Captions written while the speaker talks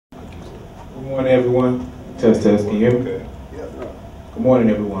morning, everyone. Test, test. Can you hear me? Okay. Yeah. Good morning,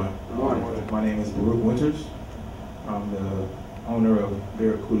 everyone. Good morning. My name is Baruch Winters. I'm the owner of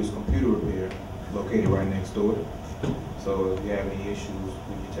Barracuda's Computer Repair, located right next door. So if you have any issues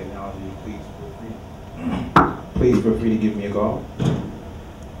with your technology, please feel free to give me a call.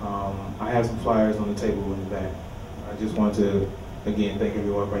 I have some flyers on the table in the back. I just want to, again, thank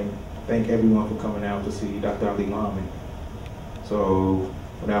everyone for coming out to see Dr. Ali Muhammad. So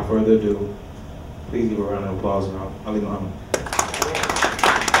without further ado, please give a round of applause for Ali Muhammad.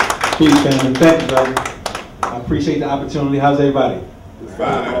 Peace, family. Thank you, brother. I appreciate the opportunity. How's everybody?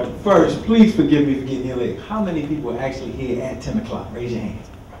 Fine. First, please forgive me for getting here late. How many people are actually here at 10 o'clock? Raise your hand.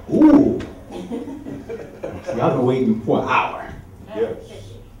 Ooh. Y'all been waiting for an hour. Yes.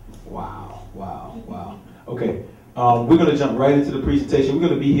 Wow, wow, wow. Okay, we're going to jump right into the presentation. We're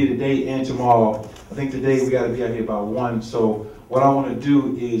going to be here today and tomorrow. I think today we got to be out here by 1. So what I want to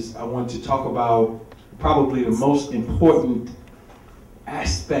do is I want to talk about probably the most important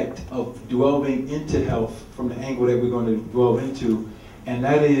aspect of delving into health from the angle that we're going to delve into, and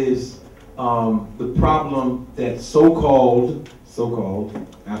that is the problem that so-called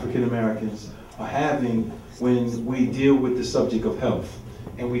African Americans are having when we deal with the subject of health.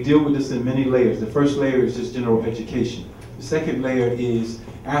 And we deal with this in many layers. The first layer is just general education. The second layer is,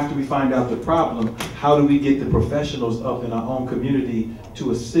 after we find out the problem, how do we get the professionals up in our own community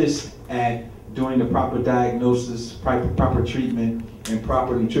to assist at doing the proper diagnosis, proper treatment, and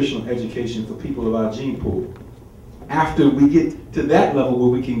proper nutritional education for people of our gene pool. After we get to that level where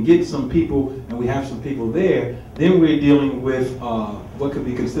we can get some people, and we have some people there, then we're dealing with what could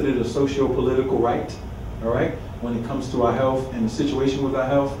be considered a socio-political right, all right, when it comes to our health and the situation with our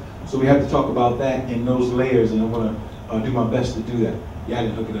health. So we have to talk about that in those layers, and I'm going to do my best to do that. Yeah, I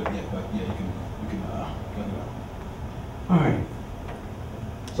didn't hook it up yet, but yeah, you can hook it up. All right.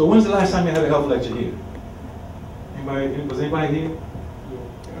 So when's the last time you had a health lecture here? Anybody? Was anybody here?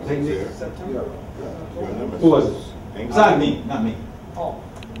 September. Who was it? It's not me, not me. Oh.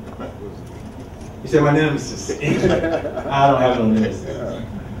 You said my nemesis. I don't have no nemesis.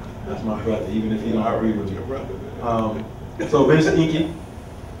 That's my brother, even if he don't agree with you. So Vince Inky.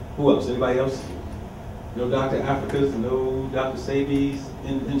 Who else? Anybody else? No Dr. Africa's, no Dr. Sabi's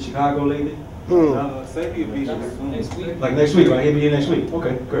in Chicago lately? Sabi will be next week. Like next week, right? He'll be here next week.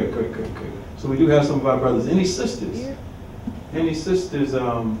 Okay, great. So we do have some of our brothers. Any sisters? Any sisters that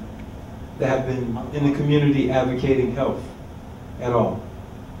have been in the community advocating health at all?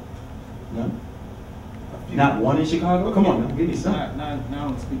 No? Not one in Chicago? Come on, now, give me some. Not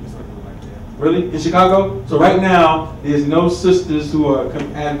on the speaker circle like that. Really? In Chicago? So right now, there's no sisters who are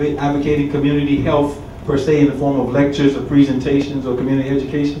advocating community health per se in the form of lectures or presentations or community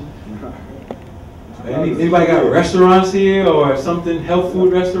education? Anybody got restaurants here or something, health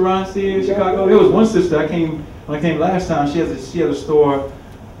food restaurants here in Chicago? There was one sister, when I came last time, she had a store,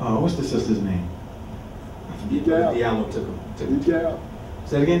 what's the sister's name? I forget. Diallo took her.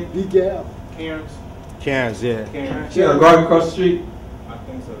 Say it again? Karen's, yeah. She had a garden across the street? I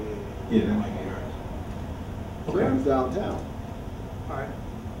think so, yeah. Yeah, that might be hers. Karen's downtown. All right.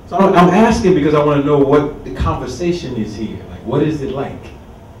 So I'm asking because I want to know what the conversation is here. Like, what is it like?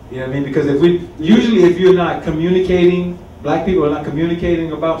 You know what I mean? Because if you're not communicating, black people are not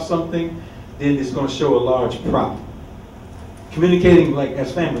communicating about something, then it's going to show a large problem. Communicating like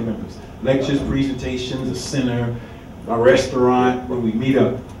as family members, lectures, presentations, a center, a restaurant, where we meet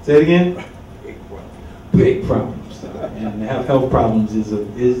up. Say it again? Big problems. And to have health problems is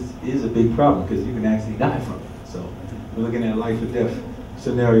a big problem because you can actually die from it. So we're looking at life or death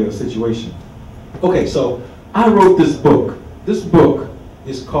scenario situation. Okay, so I wrote this book. This book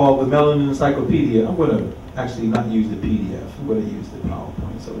is called The Melanin Encyclopedia. I'm going to actually not use the PDF. I'm going to use the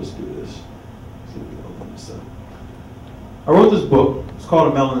PowerPoint. So let's do this. See if we can open this up. I wrote this book. It's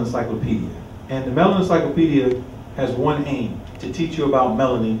called The Melanin Encyclopedia. And the Melanin Encyclopedia has one aim, to teach you about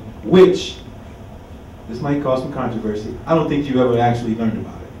melanin, which, this might cause some controversy, I don't think you ever actually learned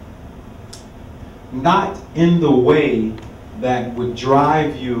about it. Not in the way that would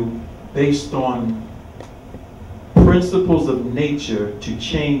drive you based on principles of nature to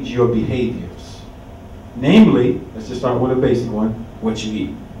change your behaviors. Namely, let's just start with a basic one, what you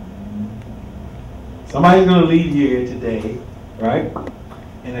eat. Somebody's going to leave here today, right?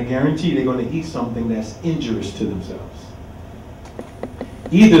 And I guarantee they're going to eat something that's injurious to themselves.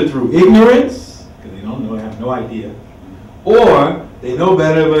 Either through ignorance, because they don't know, they have no idea, or they know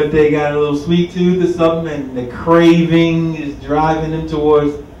better, but they got a little sweet tooth or something, and the craving is driving them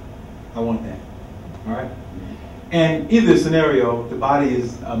towards, I want that. All right? And either scenario, the body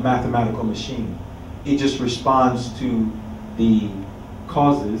is a mathematical machine. It just responds to the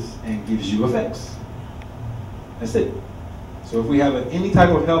causes and gives you effects. That's it. So if we have any type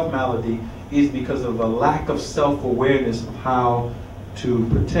of health malady, it's because of a lack of self-awareness of how to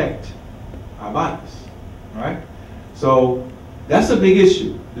protect our bodies. All right? So that's a big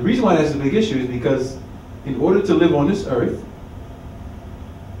issue. The reason why that's a big issue is because in order to live on this earth,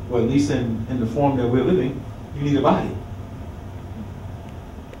 or at least in the form that we're living, you need a body.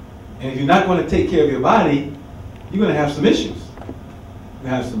 And if you're not going to take care of your body, you're going to have some issues. You're going to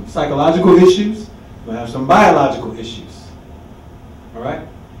have some psychological issues. You're going to have some biological issues. All right?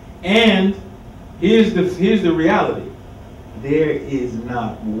 And here's the reality. There is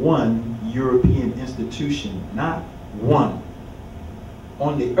not one European institution, not one,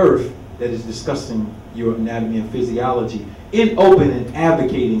 on the earth that is discussing your anatomy and physiology in open and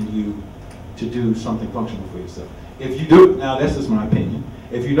advocating you to do something functional for yourself. If you do, now that's just my opinion.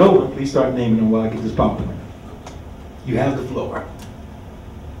 If you know one, please start naming them while I get this PowerPoint. You have the floor.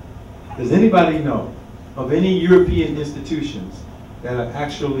 Does anybody know of any European institutions that are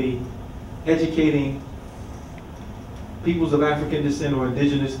actually educating peoples of African descent or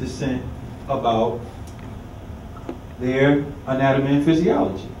indigenous descent about their anatomy and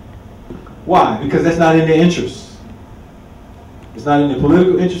physiology? Why? Because that's not in their interest. It's not in their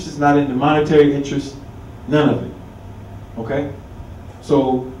political interest, it's not in the monetary interest, none of it. Okay?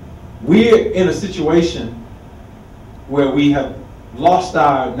 So we're in a situation where we have lost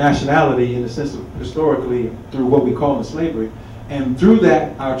our nationality in the sense of historically through what we call slavery, and through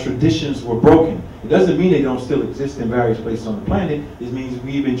that our traditions were broken. It doesn't mean they don't still exist in various places on the planet. It means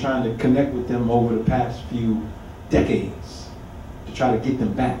we've been trying to connect with them over the past few decades to try to get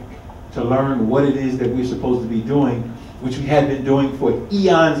them back, to learn what it is that we're supposed to be doing, which we had been doing for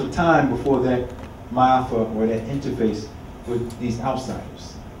eons of time before that ma'afa or that interface with these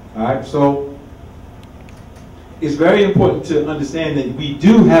outsiders. All right, so it's very important to understand that we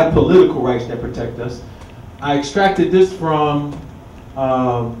do have political rights that protect us. I extracted this from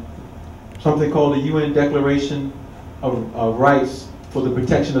something called the UN Declaration of Rights for the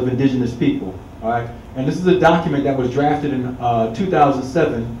Protection of Indigenous People. All right, and this is a document that was drafted in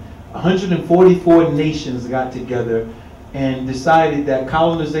 2007. 144 nations got together and decided that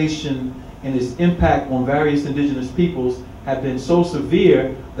colonization and its impact on various indigenous peoples have been so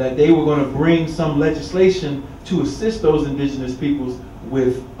severe that they were going to bring some legislation to assist those indigenous peoples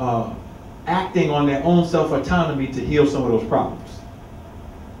with acting on their own self-autonomy to heal some of those problems.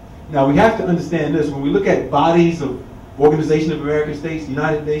 Now we have to understand this. When we look at bodies of Organization of American States,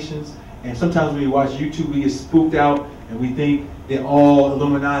 United Nations, and sometimes when we watch YouTube we get spooked out and we think they're all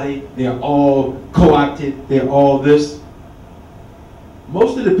Illuminati, they're all co-opted, they're all this.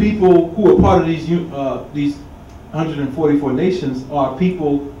 Most of the people who are part of these 144 nations are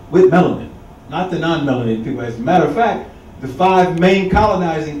people with melanin, not the non-melanated people. As a matter of fact, the 5 main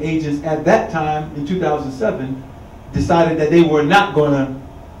colonizing agents at that time in 2007 decided that they were not going to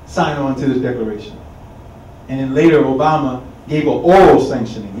sign on to this declaration. And then later Obama gave an oral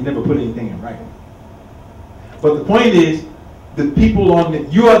sanctioning. He never put anything in writing. But the point is, the people on the,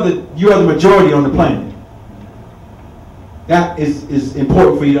 you are the majority on the planet. That is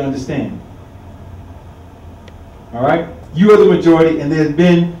important for you to understand. All right? You are the majority, and there's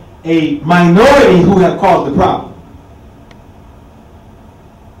been a minority who have caused the problem.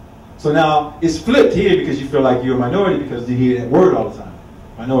 So now it's flipped here because you feel like you're a minority because you hear that word all the time.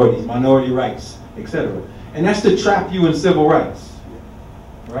 Minorities, minority rights, etc. And that's to trap you in civil rights.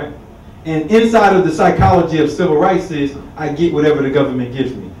 Right? And inside of the psychology of civil rights is, I get whatever the government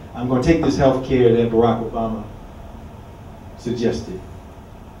gives me. I'm going to take this health care that Barack Obama suggested.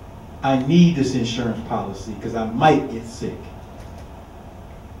 I need this insurance policy because I might get sick.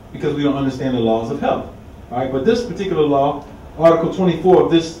 Because we don't understand the laws of health. All right, but this particular law, Article 24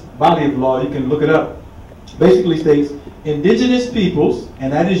 of this body of law, you can look it up, basically states, indigenous peoples,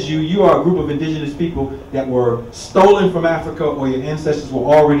 and that is you are a group of indigenous people that were stolen from Africa or your ancestors were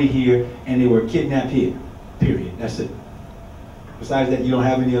already here and they were kidnapped here, period. That's it. Besides that, you don't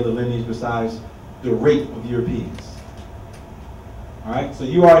have any other lineage besides the rape of Europeans. All right, so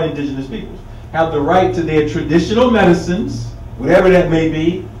you are indigenous peoples. Have the right to their traditional medicines, whatever that may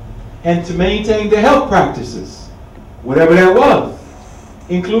be, and to maintain their health practices, whatever that was,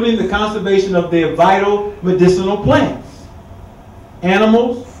 including the conservation of their vital medicinal plants,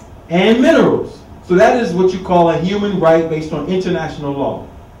 animals, and minerals. So that is what you call a human right based on international law.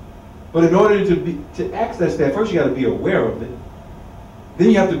 But in order to access that, first you got to be aware of it. Then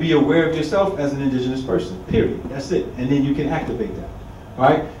you have to be aware of yourself as an indigenous person, period. That's it. And then you can activate that. All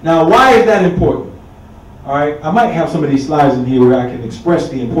right? Now, why is that important? All right? I might have some of these slides in here where I can express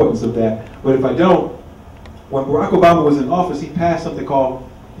the importance of that. But if I don't, when Barack Obama was in office,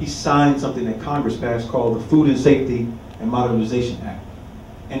 he signed something that Congress passed called the Food and Safety and Modernization Act.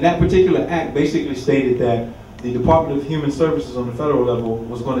 And that particular act basically stated that the Department of Human Services on the federal level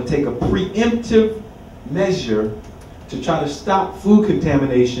was going to take a preemptive measure to try to stop food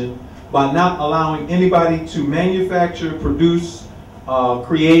contamination by not allowing anybody to manufacture, produce,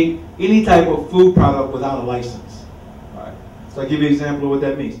 create any type of food product without a license. All right. So I'll give you an example of what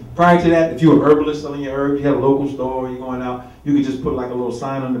that means. Prior to that, if you were an herbalist selling your herbs, you had a local store, you're going out, you could just put like a little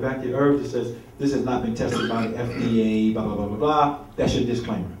sign on the back of your herbs that says, this has not been tested by the FDA, blah, blah, blah, blah, blah. That's your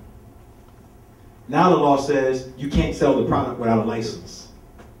disclaimer. Now the law says you can't sell the product without a license.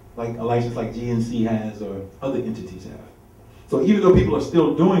 Like a license like GNC has or other entities have. So even though people are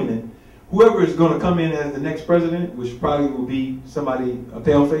still doing it, whoever is going to come in as the next president, which probably will be somebody, a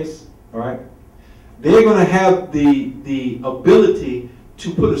paleface, all right, they're going to have the ability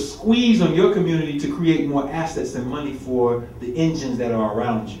to put a squeeze on your community to create more assets and money for the engines that are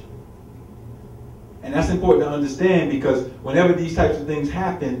around you. And that's important to understand because whenever these types of things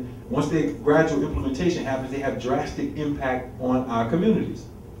happen, once the gradual implementation happens, they have drastic impact on our communities.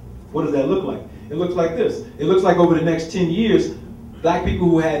 What does that look like? It looks like this. It looks like over the next 10 years, black people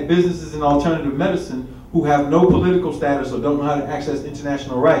who had businesses in alternative medicine who have no political status or don't know how to access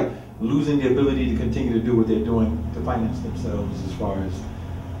international right, losing the ability to continue to do what they're doing to finance themselves as far as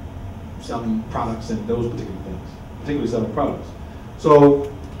selling products and those particular things, particularly selling products.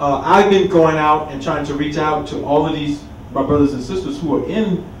 So I've been going out and trying to reach out to all of these, my brothers and sisters who are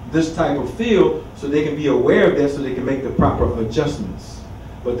in this type of field so they can be aware of that so they can make the proper adjustments.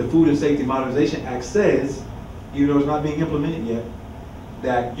 But the Food and Safety Modernization Act says, even though it's not being implemented yet,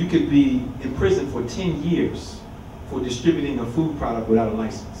 that you could be in prison for 10 years for distributing a food product without a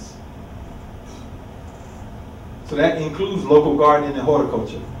license. So that includes local gardening and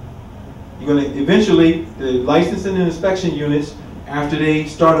horticulture. You're going to eventually, the licensing and inspection units, after they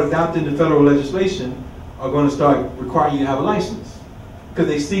start adopting the federal legislation, are going to start requiring you to have a license. Because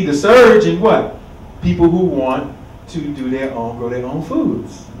they see the surge in what? People who want to do their own, grow their own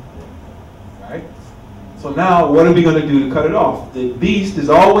foods. Right? So now, what are we going to do to cut it off? The beast is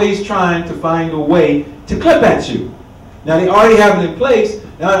always trying to find a way to clip at you. Now, they already have it in place.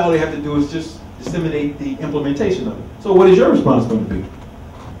 Now, all they have to do is just disseminate the implementation of it. So what is your response going to be?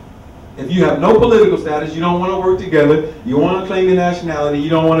 If you have no political status, you don't want to work together, you want to claim your nationality, you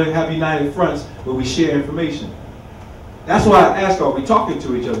don't want to have united fronts where we share information. That's why I ask, are we talking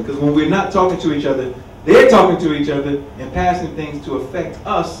to each other? Because when we're not talking to each other, they're talking to each other and passing things to affect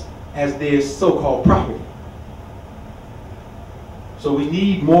us as their so-called property. So we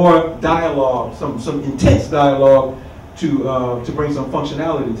need more dialogue, some intense dialogue to bring some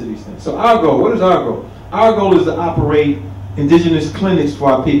functionality to these things. So our goal, what is our goal? Our goal is to operate indigenous clinics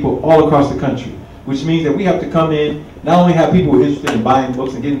for our people all across the country, which means that we have to come in, not only have people who are interested in buying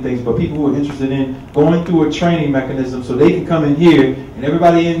books and getting things, but people who are interested in going through a training mechanism so they can come in here, and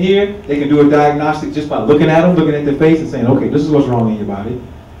everybody in here, they can do a diagnostic just by looking at them, looking at their face and saying, okay, this is what's wrong in your body,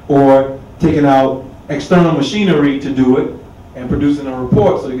 or taking out external machinery to do it and producing a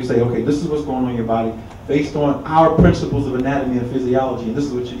report so you can say, okay, this is what's going on in your body based on our principles of anatomy and physiology, and this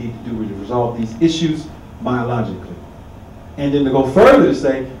is what you need to do to resolve these issues biologically. And then to go further to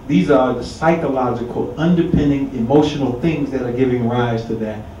say, these are the psychological, underpinning, emotional things that are giving rise to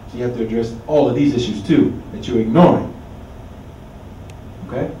that. So you have to address all of these issues too, that you're ignoring.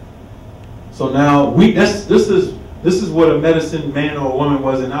 Okay? So now, this is what a medicine man or woman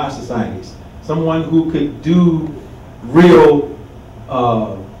was in our societies. Someone who could do real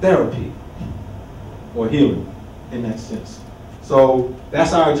therapy or healing in that sense. So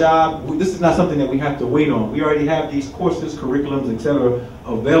that's our job. This is not something that we have to wait on. We already have these courses, curriculums, etc.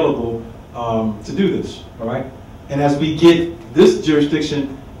 available to do this, all right? And as we get this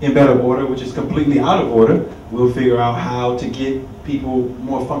jurisdiction in better order, which is completely out of order, we'll figure out how to get people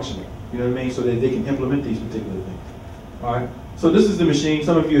more functional, you know what I mean, so that they can implement these particular things, all right? So this is the machine.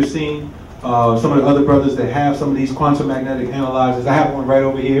 Some of you have seen some of the other brothers that have some of these quantum magnetic analyzers. I have one right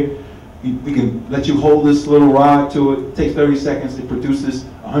over here. We can let you hold this little rod to it. It takes 30 seconds. It produces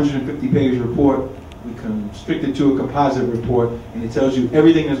a 150-page report. We constrict it to a composite report, and it tells you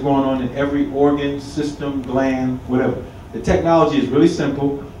everything that's going on in every organ, system, gland, whatever. The technology is really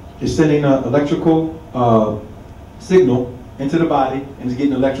simple. It's sending an electrical signal into the body, and it's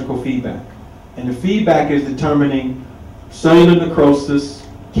getting electrical feedback. And the feedback is determining cellular necrosis,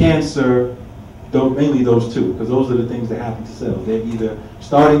 cancer, mainly those two, because those are the things that happen to cells. They're either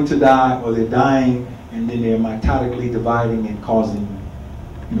starting to die or they're dying, and then they're mitotically dividing and causing,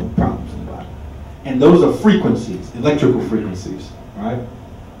 problems in the body. And those are frequencies, electrical frequencies, right?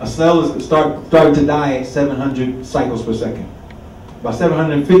 A cell is starting to die at 700 cycles per second. By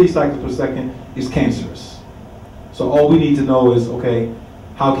 750 cycles per second, it's cancerous. So all we need to know is, okay,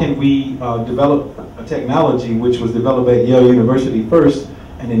 how can we develop a technology which was developed at Yale University first,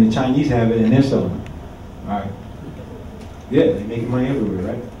 and then the Chinese have it and they're selling it. All right. Yeah, they're making money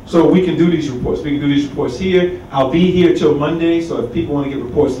everywhere, right? So we can do these reports. We can do these reports here. I'll be here till Monday, so if people want to get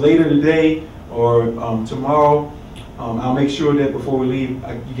reports later today or tomorrow, I'll make sure that before we leave,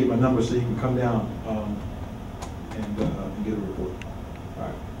 you get my number so you can come down and get a report. All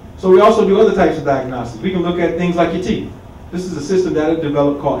right. So we also do other types of diagnostics. We can look at things like your teeth. This is a system that I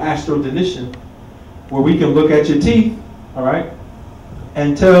developed called astrocognition, where we can look at your teeth, all right,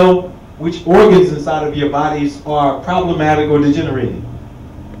 and tell which organs inside of your bodies are problematic or degenerating.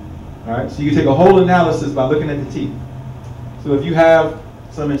 All right, so you can take a whole analysis by looking at the teeth. So if you have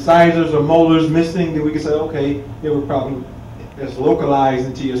some incisors or molars missing, then we can say, okay, you have a problem that's localized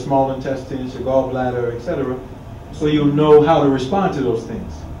into your small intestines, your gallbladder, etc. So you'll know how to respond to those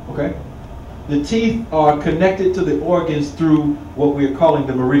things. Okay? The teeth are connected to the organs through what we're calling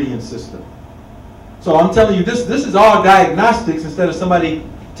the meridian system. So I'm telling you, this is all diagnostics instead of somebody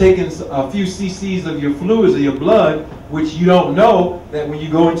taking a few cc's of your fluids or your blood, which you don't know that when you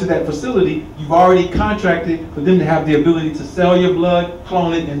go into that facility, you've already contracted for them to have the ability to sell your blood,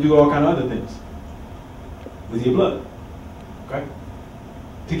 clone it, and do all kind of other things with your blood. Okay?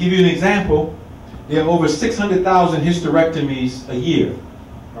 To give you an example, there are over 600,000 hysterectomies a year.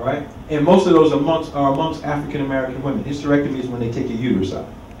 All right? And most of those are amongst African American women. Hysterectomy is when they take your uterus out.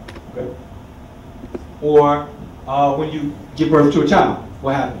 Okay? Or when you give birth to a child,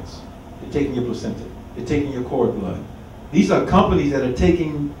 what happens? They're taking your placenta. They're taking your cord blood. These are companies that are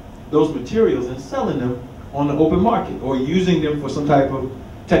taking those materials and selling them on the open market or using them for some type of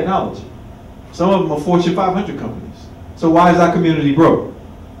technology. Some of them are Fortune 500 companies. So why is our community broke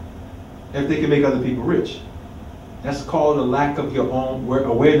if they can make other people rich? That's called a lack of your own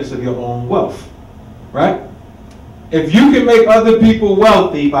awareness of your own wealth, right? If you can make other people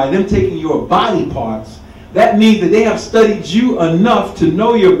wealthy by them taking your body parts, that means that they have studied you enough to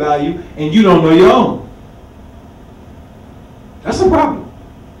know your value and you don't know your own. That's a problem.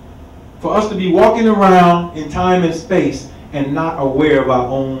 For us to be walking around in time and space and not aware of our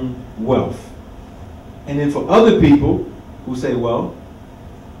own wealth. And then for other people who say, well,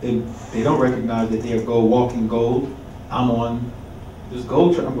 they don't recognize that they're walking gold. I'm on this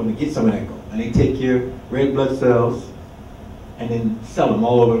gold train. I'm going to get some of that gold. And they take your red blood cells and then sell them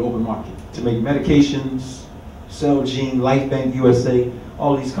all over the open market to make medications, Celgene, LifeBank USA,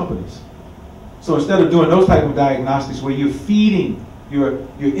 all these companies. So instead of doing those type of diagnostics where you're feeding, you're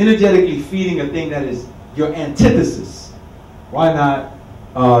energetically feeding a thing that is your antithesis, why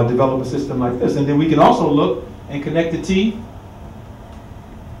not develop a system like this? And then we can also look and connect the teeth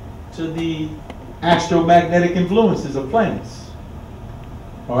to the astromagnetic influences of planets.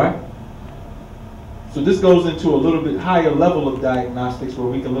 All right? So this goes into a little bit higher level of diagnostics where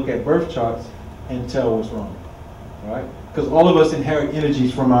we can look at birth charts and tell what's wrong. All right? Because all of us inherit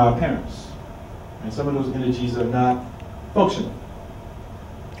energies from our parents. And some of those energies are not functional.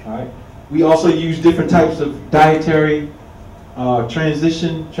 All right? We also use different types of dietary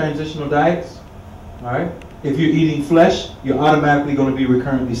transitional diets. All right? If you're eating flesh, you're automatically going to be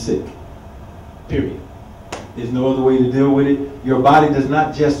recurrently sick. Period. There's no other way to deal with it. Your body does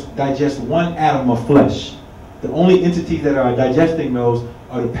not just digest one atom of flesh. The only entities that are digesting those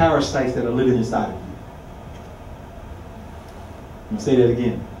are the parasites that are living inside of you. I'm going to say that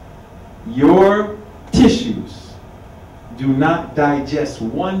again. Your tissues do not digest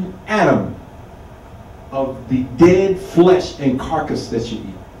one atom of the dead flesh and carcass that you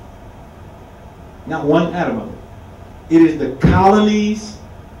eat. Not one atom of it. It is the colonies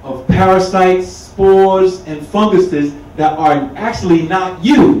of parasites, spores, and funguses that are actually not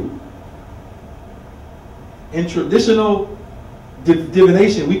you. In traditional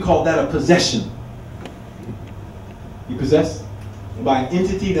divination, we call that a possession. You possessed by an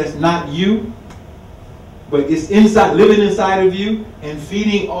entity that's not you, but it's inside, living inside of you and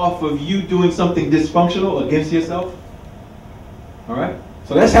feeding off of you doing something dysfunctional against yourself. All right?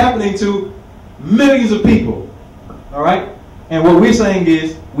 So that's happening to millions of people. All right? And what we're saying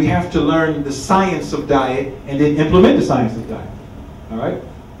is we have to learn the science of diet and then implement the science of diet. All right?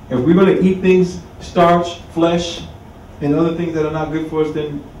 If we're going to eat things, starch, flesh, and other things that are not good for us,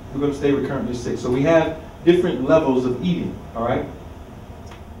 then we're going to stay recurrently sick. So we have different levels of eating. All right?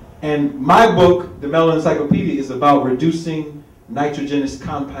 And my book, The Melon Encyclopedia, is about reducing nitrogenous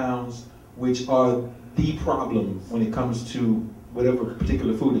compounds, which are the problem when it comes to whatever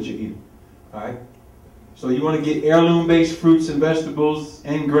particular food that you're eating. All right? So you want to get heirloom-based fruits and vegetables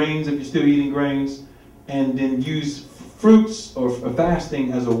and grains if you're still eating grains, and then use fruits or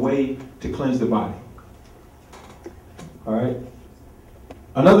fasting as a way to cleanse the body. All right.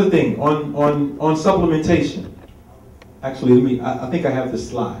 Another thing on supplementation. Actually, I think I have this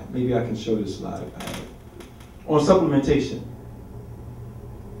slide. Maybe I can show this slide if I have it. On supplementation.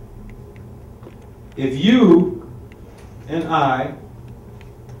 If you and I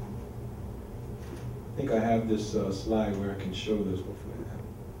think I have this slide where I can show this. Hopefully I have it.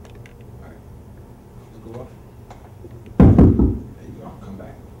 All right. Let's go off. There you go. Come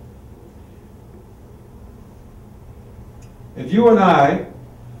back. If you and I,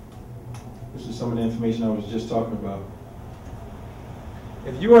 this is some of the information I was just talking about.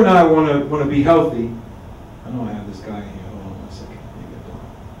 If you and I want to be healthy, I know I have this guy here. Hold on 1 second. Maybe I don't.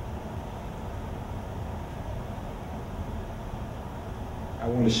 I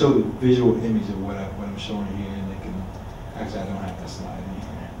want to show the visual image of what I'm showing here, and they can. Actually, I don't have that slide in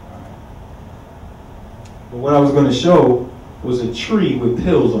here. All right. But what I was going to show was a tree with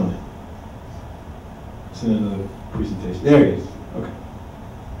pills on it. It's in another presentation. There it is. Okay.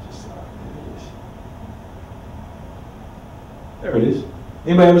 There it is.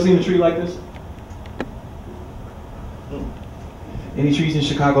 Anybody ever seen a tree like this? Any trees in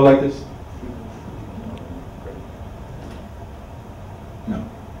Chicago like this? No.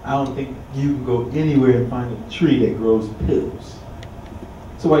 I don't think you can go anywhere and find a tree that grows pills.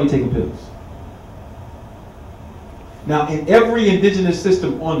 So why are you taking pills? Now, in every indigenous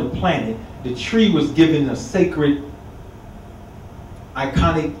system on the planet, the tree was given a sacred,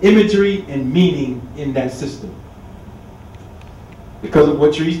 iconic imagery and meaning in that system. Because of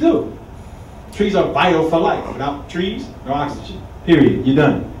what trees do. Trees are vital for life. Without trees, no oxygen. Period. You're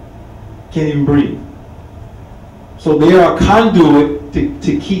done. Can't even breathe. So they are a conduit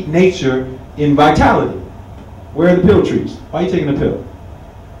to keep nature in vitality. Where are the pill trees? Why are you taking a pill?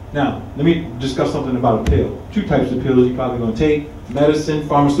 Now, let me discuss something about a pill. Two types of pills you're probably going to take: medicine,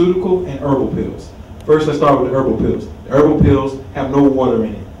 pharmaceutical, and herbal pills. First, let's start with the herbal pills. The herbal pills have no water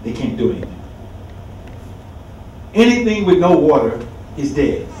in it. They can't do anything. Anything with no water is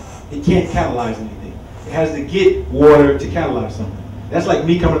dead. It can't catalyze anything. It has to get water to catalyze something. That's like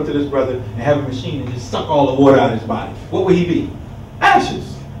me coming up to this brother and having a machine and just suck all the water out of his body. What would he be?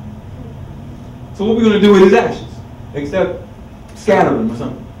 Ashes. So what are we going to do with his ashes? Except scatter them or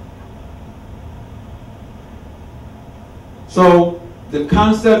something. So the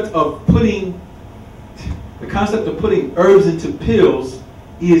concept of putting herbs into pills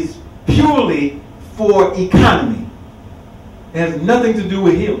is purely for economy. It has nothing to do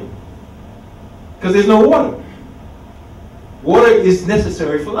with healing. Because there's no water. Water is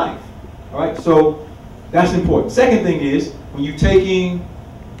necessary for life. All right, so that's important. Second thing is, when you're taking,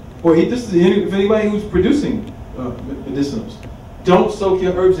 or this is if anybody who's producing medicinals, don't soak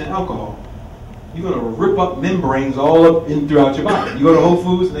your herbs in alcohol. You're going to rip up membranes all up in throughout your body. You go to Whole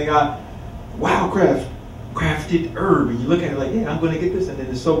Foods and they got crafted herb, and you look at it like, yeah, I'm going to get this, and then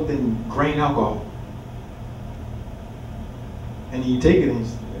it's soaked in grain alcohol. And you take it and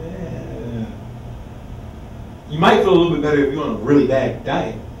you might feel a little bit better if you're on a really bad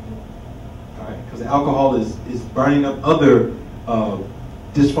diet. All right, because the alcohol is burning up other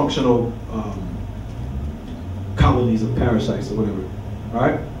dysfunctional colonies of parasites or whatever. All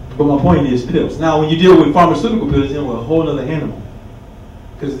right, but my point is pills. Now, when you deal with pharmaceutical pills, you're dealing with a whole other animal,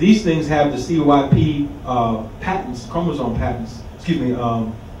 because these things have the CYP patents, chromosome patents. Excuse me,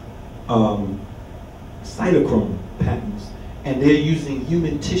 cytochrome patents. And they're using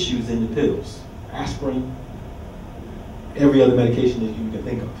human tissues in the pills. Aspirin, every other medication that you can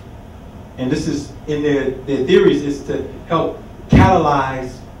think of. And this is, in their theories, is to help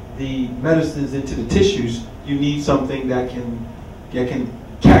catalyze the medicines into the tissues. You need something that can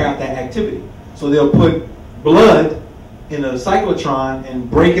carry out that activity. So they'll put blood in a cyclotron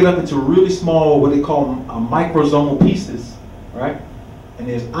and break it up into really small, what they call microsomal pieces, right? And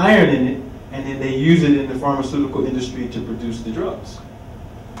there's iron in it. And then they use it in the pharmaceutical industry to produce the drugs.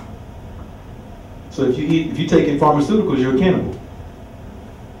 So if you take in pharmaceuticals, you're a cannibal.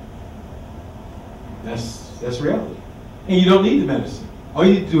 That's reality. And you don't need the medicine. All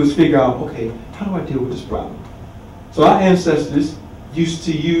you need to do is figure out, okay, how do I deal with this problem? So our ancestors used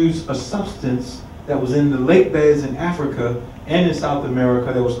to use a substance that was in the lake beds in Africa and in South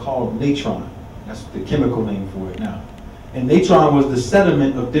America that was called natron. That's the chemical name for it now. And natron was the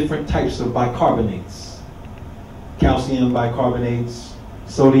sediment of different types of bicarbonates. Calcium bicarbonates,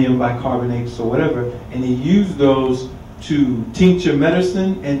 sodium bicarbonates, or whatever. And they used those to tincture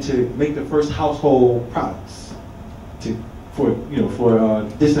medicine and to make the first household products for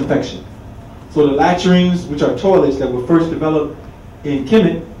disinfection. So the latrines, which are toilets that were first developed in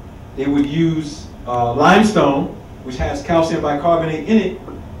Kemet, they would use limestone, which has calcium bicarbonate in it,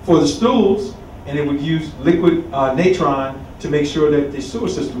 for the stools, and they would use liquid natron to make sure that the sewer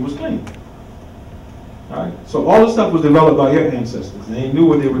system was clean. All right? So all this stuff was developed by your ancestors, and they knew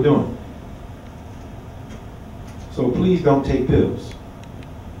what they were doing. So please don't take pills.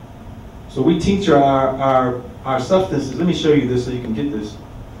 So we tincture our substances. Let me show you this so you can get this.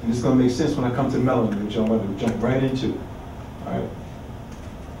 And it's going to make sense when I come to melanin, which I'm about to jump right into. All right.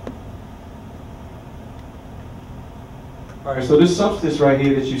 All right, so this substance right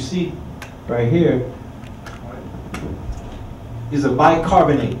here that you see right here is a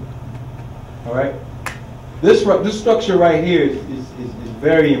bicarbonate. All right. This structure right here is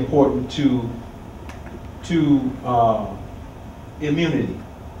very important to immunity.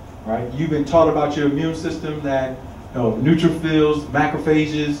 Right? You've been taught about your immune system that neutrophils,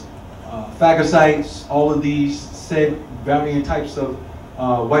 macrophages, phagocytes, all of these said varying types of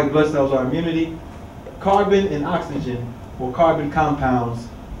white blood cells are immunity. Carbon and oxygen, or carbon compounds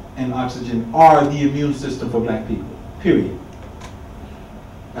and oxygen, are the immune system for black people, period.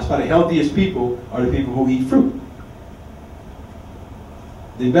 That's why the healthiest people are the people who eat fruit,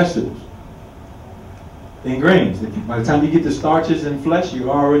 the vegetables, the grains. By the time you get to starches and flesh,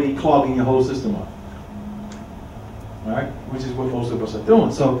 you're already clogging your whole system up. All right, which is what most of us are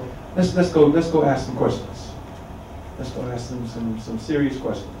doing. So let's go ask some questions. Let's go ask some serious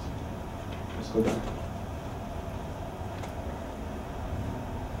questions. Let's go back.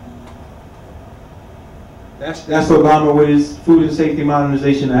 That's Obama with his Food and Safety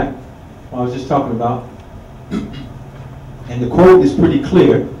Modernization Act, I was just talking about. And the quote is pretty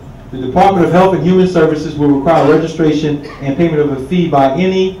clear. The Department of Health and Human Services will require registration and payment of a fee by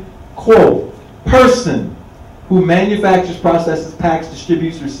any, quote, person who manufactures, processes, packs,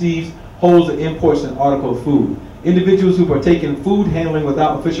 distributes, receives, holds, or imports an article of food. Individuals who partake in food handling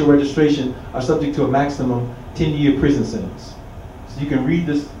without official registration are subject to a maximum 10-year prison sentence. So you can read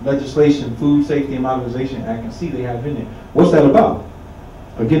this legislation, Food Safety and Modernization Act, and see they have in there. What's that about?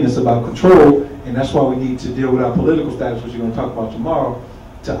 Again, it's about control, and that's why we need to deal with our political status, which we're going to talk about tomorrow,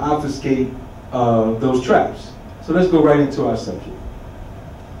 to obfuscate those traps. So let's go right into our subject.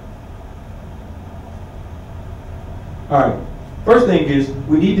 All right. First thing is,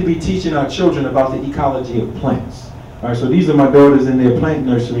 we need to be teaching our children about the ecology of plants. All right, so these are my daughters in their plant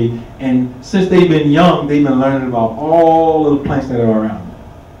nursery, and since they've been young, they've been learning about all of the plants that are around them.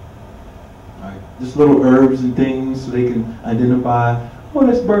 All right, just little herbs and things so they can identify, oh,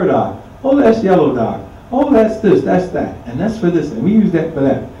 that's burdock, oh, that's yellow dock, oh, that's this, that's that, and that's for this, and we use that for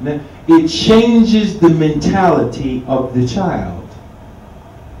that. And then it changes the mentality of the child.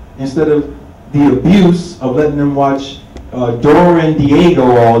 Instead of the abuse of letting them watch Dora and Diego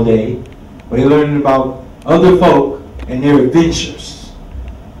all day, where they're learning about other folk and their adventures.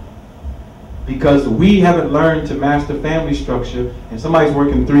 Because we haven't learned to master family structure, and somebody's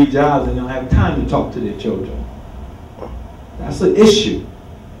working 3 jobs and they don't have time to talk to their children. That's an issue.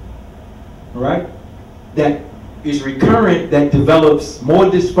 All right? That is recurrent, that develops more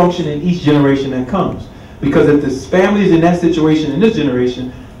dysfunction in each generation that comes. Because if this family is in that situation in this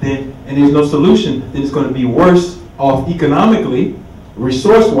generation, then, and there's no solution, then it's going to be worse off economically,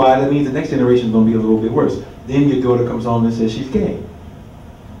 resource-wise. That means the next generation is going to be a little bit worse. Then your daughter comes home and says she's gay.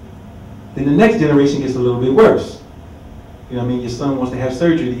 Then the next generation gets a little bit worse. You know what I mean? Your son wants to have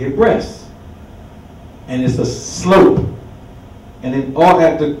surgery to get breasts. And it's a slope. And then all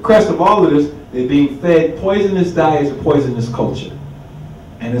at the crest of all of this, they're being fed poisonous diets and poisonous culture.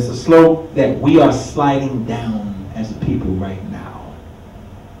 And it's a slope that we are sliding down as a people right now.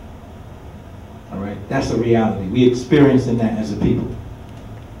 All right? That's a reality. We're experiencing that as a people.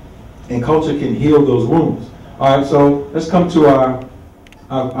 And culture can heal those wounds. All right, so let's come to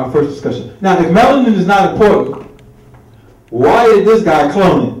our first discussion. Now, if melanin is not important, why did this guy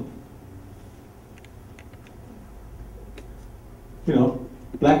clone it? You know,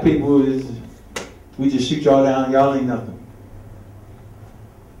 black people we just shoot y'all down, y'all ain't nothing.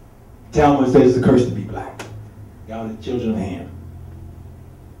 Talmud says it's a curse to be black. Y'all the children of Ham.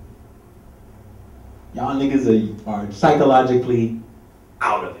 Y'all niggas are psychologically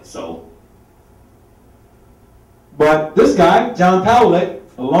out of it, so. But this guy, John Powlett,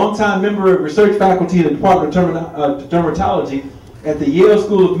 a longtime member of research faculty in the Department of Dermatology at the Yale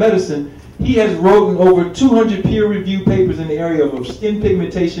School of Medicine, he has written over 200 peer-reviewed papers in the area of skin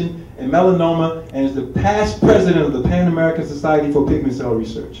pigmentation and melanoma, and is the past president of the Pan American Society for Pigment Cell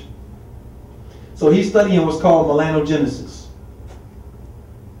Research. So he's studying what's called melanogenesis.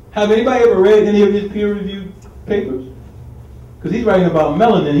 Have anybody ever read any of his peer-reviewed papers? Because he's writing about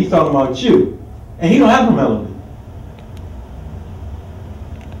melanin, he's talking about you. and he don't have no melanin.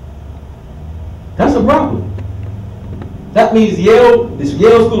 That's a problem. That means this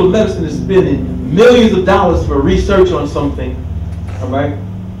Yale School of Medicine is spending millions of dollars for research on something, all right?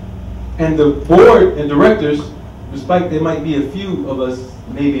 And the board and directors, despite there might be a few of us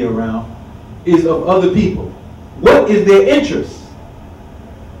maybe around, is of other people. What is their interest?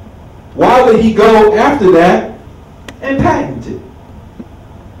 Why would he go after that and patent it?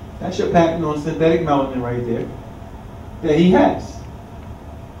 That's your patent on synthetic melanin right there that he has.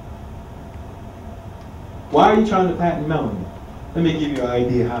 Why are you trying to patent melanin? Let me give you an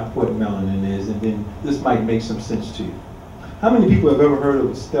idea how important melanin is, and then this might make some sense to you. How many people have ever heard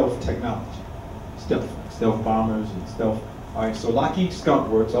of stealth technology? Stealth bombers and stealth. All right, so Lockheed Skunk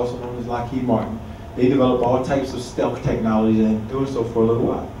Works, also known as Lockheed Martin, they develop all types of stealth technology and have been doing so for a little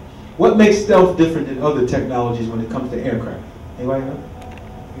while. What makes stealth different than other technologies when it comes to aircraft? Anybody know?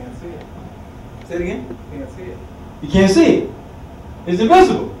 You can't see it. Say it again? You can't see it. You can't see it. It's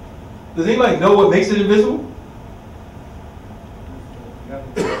invisible. Does anybody know what makes it invisible? You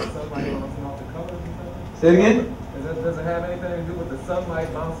got the sunlight bouncing off the colors and stuff. Say it again? Does it have anything to do with the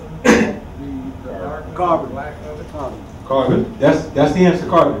sunlight bouncing off the darkness, Carbon. the black of it? Carbon. That's the answer.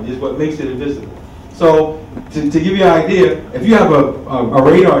 Carbon is what makes it invisible. So to give you an idea, if you have a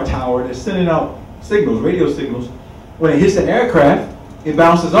radar tower that's sending out signals, radio signals, when it hits the aircraft, it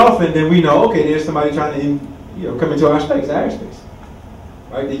bounces off, and then we know, okay, there's somebody trying to come into our space, our airspace.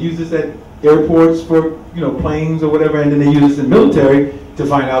 Right? They use this at airports for planes or whatever, and then they use this in military to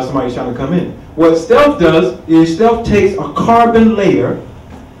find out somebody's trying to come in. What stealth does is stealth takes a carbon layer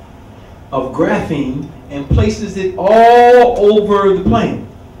of graphene and places it all over the plane.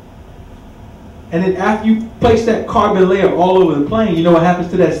 And then after you place that carbon layer all over the plane, you know what happens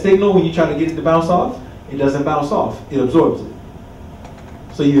to that signal when you try to get it to bounce off? It doesn't bounce off. It absorbs it.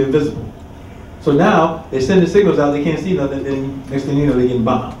 So you're invisible. So now they send the signals out, they can't see nothing, then next thing you know, they're getting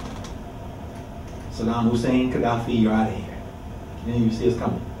bombed. Saddam Hussein, Gaddafi, you're out of here. And then you see us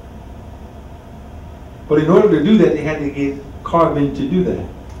coming. But in order to do that, they had to get carbon to do that. And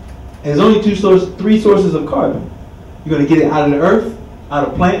there's only three sources of carbon. You're going to get it out of the earth, out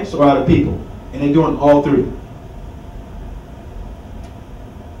of plants, or out of people. And they're doing all three.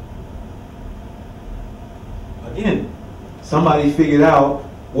 Again, somebody figured out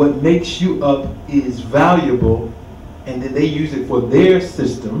what makes you up is valuable, and then they use it for their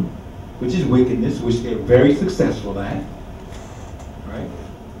system, which is wickedness, which they're very successful at. Right?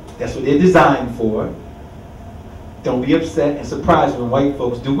 That's what they're designed for. Don't be upset and surprised when white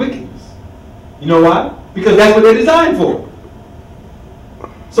folks do wickedness. You know why? Because that's what they're designed for.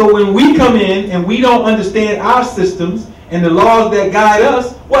 So when we come in and we don't understand our systems and the laws that guide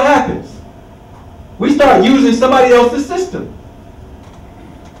us, what happens? We start using somebody else's system.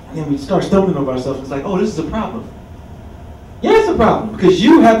 And then we start stumbling over ourselves. It's like, oh, this is a problem. Yeah, it's a problem because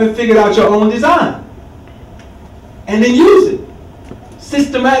you haven't figured out your own design. And then use it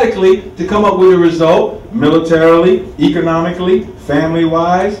systematically to come up with a result, militarily, economically,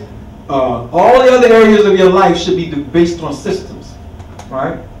 family-wise. All the other areas of your life should be based on systems,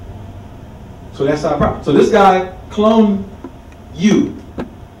 right? So that's our problem. So this guy cloned you,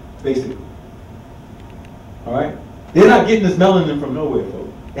 basically. All right? They're not getting this melanin from nowhere, folks.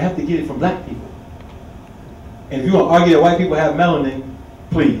 They have to get it from black people. And if you want to argue that white people have melanin,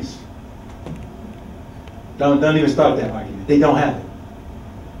 please. Don't even start that argument. They don't have it.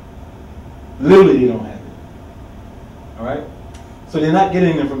 Literally, they don't have it. All right? So they're not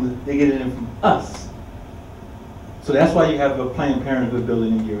getting it they're getting it from us. So that's why you have a Planned Parenthood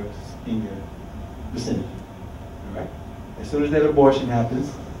building in your vicinity. All right? As soon as that abortion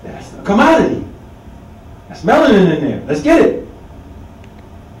happens, that's a commodity. That's melanin in there. Let's get it.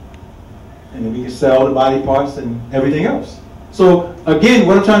 And then we can sell the body parts and everything else. So again,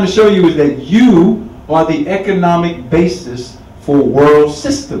 what I'm trying to show you is that you are the economic basis for world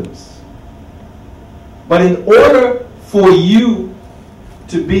systems. But in order for you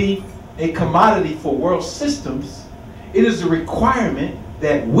to be a commodity for world systems, it is a requirement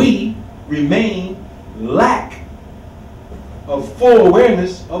that we remain lack of full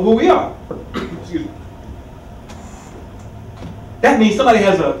awareness of who we are. Excuse me. That means somebody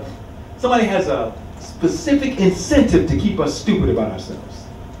has a specific incentive to keep us stupid about ourselves.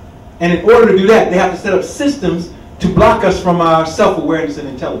 And in order to do that, they have to set up systems to block us from our self-awareness and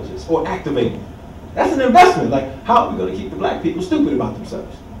intelligence, or activate it. That's an investment. Like, how are we going to keep the black people stupid about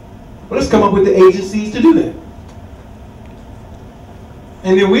themselves? Well, let's come up with the agencies to do that.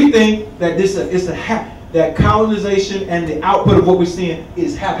 And then we think that that colonization and the output of what we're seeing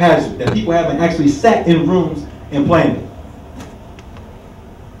is haphazard, that people haven't actually sat in rooms and planned it.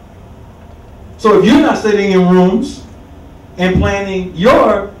 So if you're not sitting in rooms and planning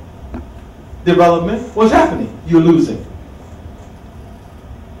your development, what's happening? You're losing.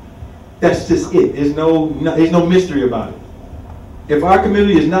 That's just it. There's no mystery about it. If our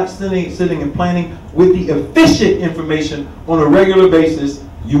community is not sitting and planning with the efficient information on a regular basis,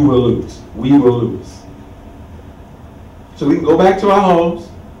 you will lose. We will lose. So we can go back to our homes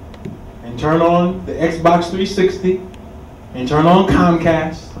and turn on the Xbox 360 and turn on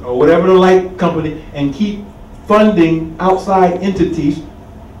Comcast or whatever the light company and keep funding outside entities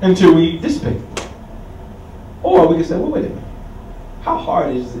until we dissipate. Or we can say, well, wait a minute. How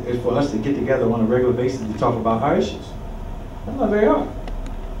hard is it for us to get together on a regular basis to talk about our issues? That's not very hard.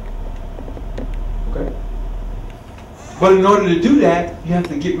 Okay? But in order to do that, you have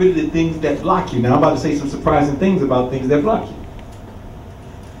to get rid of the things that block you. Now, I'm about to say some surprising things about things that block you.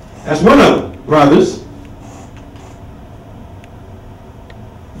 That's one of them, brothers.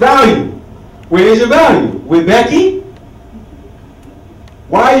 Value. Where is your value? With Becky?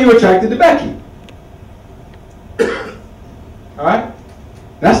 Why are you attracted to Becky? All right?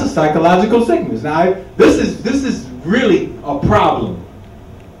 That's a psychological sickness. Now, this is really a problem,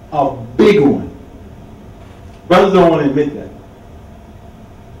 a big one. Brothers don't want to admit that.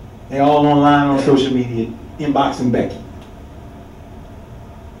 They're all online on social media, inboxing Becky.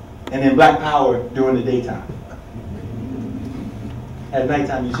 And then Black Power during the daytime. At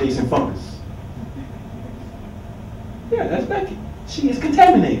nighttime, you're chasing fungus. Yeah, that's Becky. She is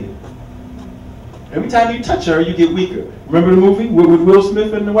contaminated. Every time you touch her, you get weaker. Remember the movie with Will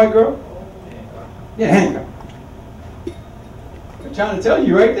Smith and the white girl? Yeah, Hancock. I'm trying to tell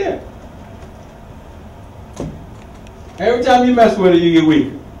you right there. Every time you mess with her, you get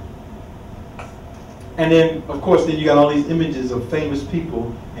weaker. And then, of course, then you got all these images of famous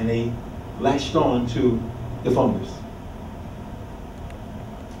people, and they latched on to the fungus.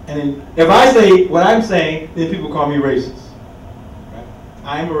 And then, if I say what I'm saying, then people call me racist. Right?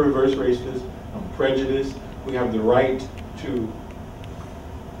 I'm a reverse racist. I'm prejudiced. We have the right to,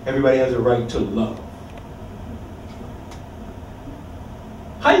 everybody has a right to love.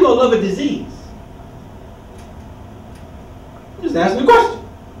 How you gonna love a disease? I'm just asking the question.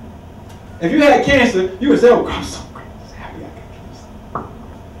 If you had cancer, you would say, oh God, I'm so happy I got cancer.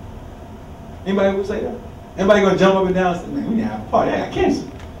 Anybody would say that? Anybody gonna jump up and down and say, man, we need to have a party, I got cancer.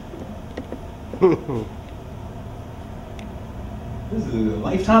 This is a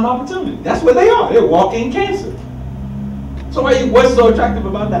lifetime opportunity. That's what they are. They're walking cancer. So what's so attractive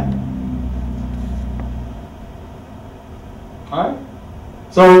about that? All right?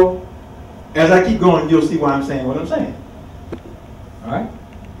 So, as I keep going, you'll see why I'm saying what I'm saying. All right?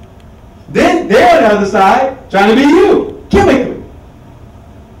 Then they're on the other side trying to be you, chemically.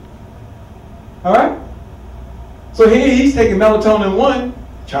 All right? So here he's taking melatonin 1,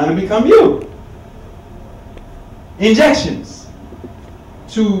 trying to become you. Injections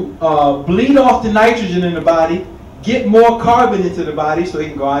to bleed off the nitrogen in the body, get more carbon into the body so he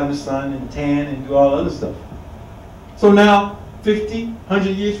can go out in the sun and tan and do all other stuff. So now, 50,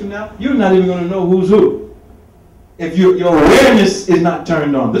 100 years from now, you're not even going to know who's who. If your awareness is not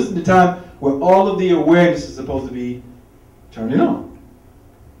turned on. This is the time where all of the awareness is supposed to be turning on.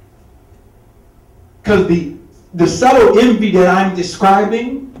 Because the subtle envy that I'm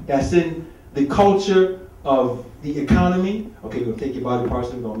describing, that's in the culture of the economy. Okay, we're going to take your body parts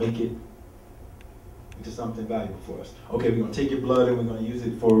and we're going to make it into something valuable for us. Okay, we're going to take your blood and we're going to use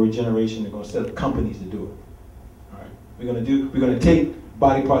it for regeneration. We're going to set up companies to do it. All right, we're going to take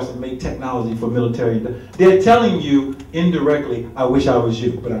body parts and make technology for military. They're telling you indirectly, I wish I was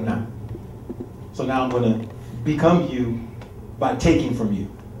you, but I'm not. So now I'm going to become you by taking from you.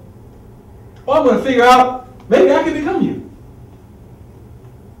 Or I'm going to figure out, maybe I can become you.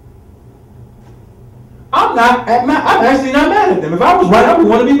 I'm actually not mad at them. If I was white, I would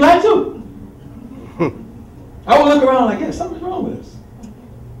want to be black too. I would look around like, yeah, something's wrong with us.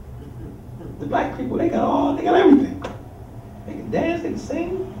 The black people, they got everything. They can dance, they can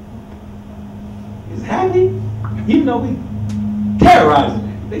sing. He's happy. Even though we terrorize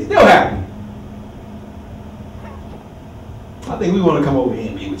them, they still happy. I think we want to come over here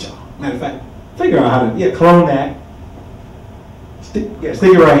and be with y'all. Matter of fact, figure out how to, clone that. Stick it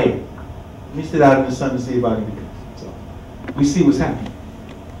right here. Let me sit out in the sun and see if I can become. So we see what's happening.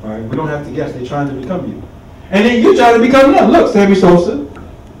 All right, we don't have to guess. They're trying to become you, and then you try to become them. Look, Sammy Sosa.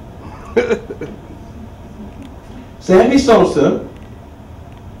 Sammy Sosa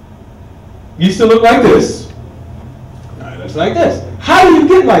used to look like this. Now he looks like this. How do you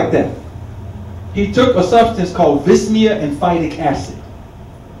get like that? He took a substance called vismia and phytic acid.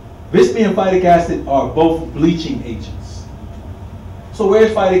 Vismia and phytic acid are both bleaching agents. So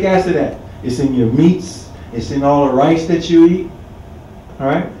where's phytic acid at? It's in your meats. It's in all the rice that you eat. All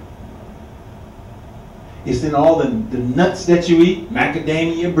right? It's in all the nuts that you eat,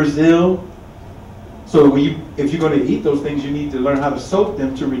 macadamia, Brazil. So if you're going to eat those things, you need to learn how to soak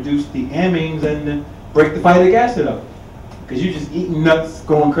them to reduce the amines and break the phytic acid up. Because you're just eating nuts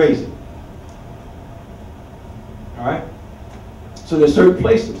going crazy. All right? So there's certain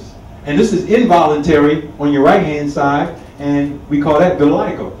places. And this is involuntary on your right-hand side, and we call that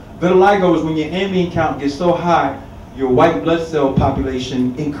vitiligo. Vitiligo is when your amine count gets so high, your white blood cell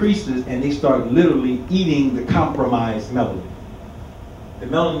population increases, and they start literally eating the compromised melanin. The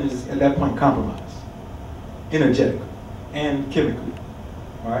melanin is at that point compromised, energetically and chemically.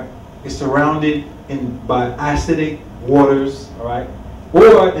 All right? It's surrounded by acidic waters, all right?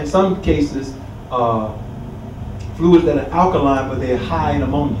 Or in some cases, fluids that are alkaline, but they're high in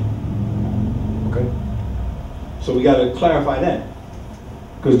ammonia. Okay? So we got to clarify that.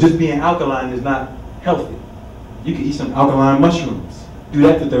 Because just being alkaline is not healthy. You can eat some alkaline mushrooms. Do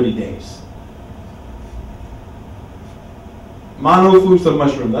that for 30 days. Mono-food some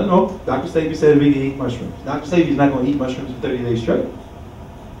mushrooms. I know, Dr. Sabi said we can eat mushrooms. Dr. Sabi is not going to eat mushrooms for 30 days straight.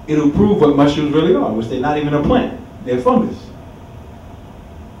 It'll prove what mushrooms really are, which they're not even a plant. They're fungus.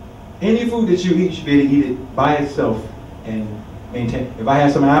 Any food that you eat, you should be able to eat it by itself and maintain. If I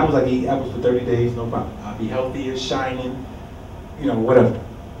have some apples, I can eat apples for 30 days, no problem. I'll be healthier, shining, you know, whatever.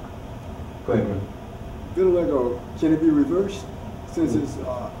 Go ahead, bro. Vitiligo, can it be reversed since it's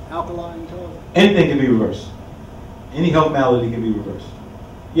alkaline cause? Anything can be reversed. Any health malady can be reversed.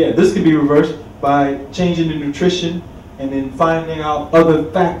 Yeah, this can be reversed by changing the nutrition and then finding out other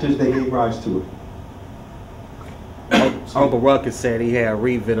factors that gave rise to it. Uncle Ruckus said he had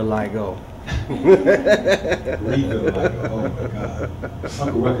revitiligo. Revitiligo, oh my God.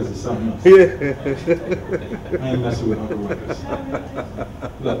 Uncle Ruckus is something else. I ain't messing with Uncle Ruckus.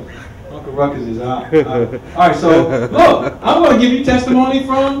 Look, Uncle Ruckus is out. All right, so look, I'm going to give you testimony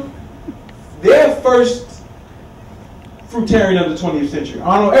from their first fruitarian of the 20th century,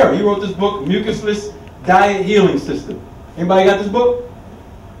 Arnold Ehret. He wrote this book, Mucusless Diet Healing System. Anybody got this book?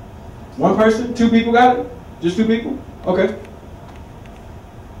 One person? 2 people got it? Just 2 people? Okay.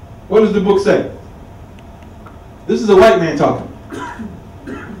 What does the book say? This is a white man talking.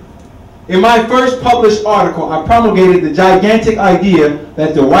 In my first published article, I promulgated the gigantic idea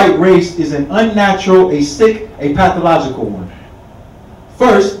that the white race is an unnatural, a sick, a pathological one.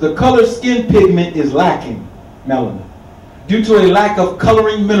 First, the colored skin pigment is lacking, melanin, due to a lack of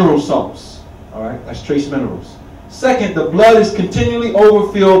coloring mineral salts. All right, that's trace minerals. Second, the blood is continually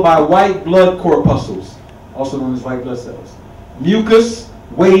overfilled by white blood corpuscles, also known as white blood cells, mucus,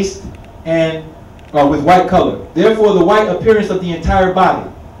 waste, and with white color. Therefore, the white appearance of the entire body.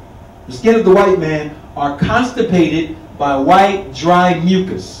 The skin of the white man are constipated by white, dry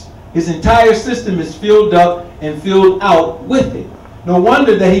mucus. His entire system is filled up and filled out with it. No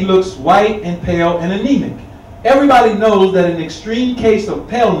wonder that he looks white and pale and anemic. Everybody knows that an extreme case of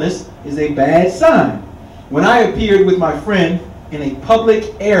paleness is a bad sign. When I appeared with my friend in a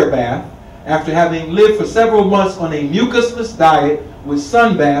public air bath, after having lived for several months on a mucusless diet with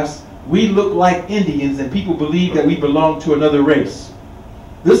sun baths, we looked like Indians and people believed that we belonged to another race.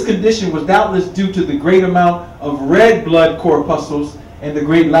 This condition was doubtless due to the great amount of red blood corpuscles and the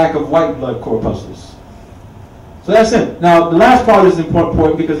great lack of white blood corpuscles. So that's it. Now, the last part is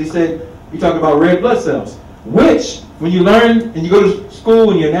important because he said, you talk about red blood cells, which, when you learn and you go to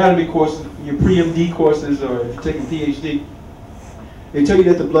school in your anatomy courses, your pre-MD courses, or if you're taking PhD, they tell you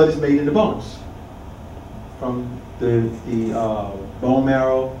that the blood is made in the bones, from the bone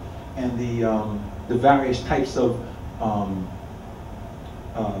marrow and the various types of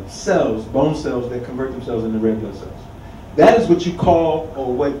cells, bone cells that convert themselves into red blood cells. That is what you call,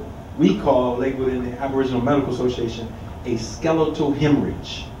 or what we call, labeled in the Aboriginal Medical Association, a skeletal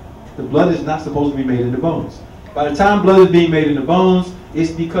hemorrhage. The blood is not supposed to be made in the bones. By the time blood is being made in the bones,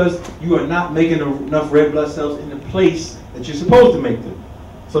 it's because you are not making enough red blood cells in the place that you're supposed to make them.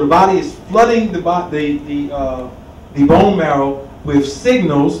 So the body is flooding the bone marrow with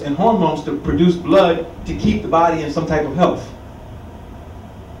signals and hormones to produce blood to keep the body in some type of health.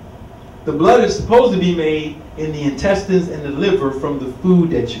 The blood is supposed to be made in the intestines and the liver from the food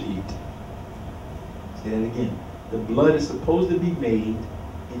that you eat. Say that again. The blood is supposed to be made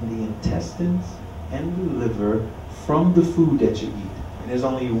in the intestines and the liver from the food that you eat. And there's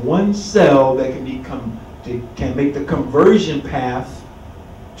only one cell that can make the conversion path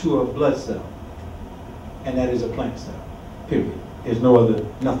to a blood cell, and that is a plant cell. Period. There's no other,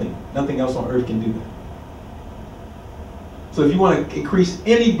 nothing else on earth can do that. So if you want to increase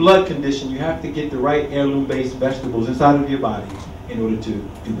any blood condition, you have to get the right heirloom-based vegetables inside of your body in order to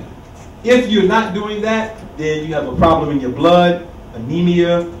do that. If you're not doing that, then you have a problem in your blood,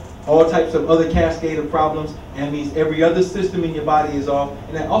 anemia, all types of other cascade of problems, and it means every other system in your body is off,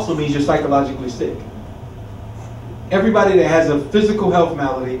 and that also means you're psychologically sick. Everybody that has a physical health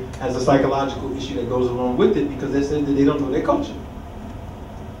malady has a psychological issue that goes along with it because they said that they don't know their culture.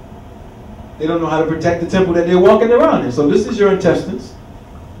 They don't know how to protect the temple that they're walking around in. So this is your intestines.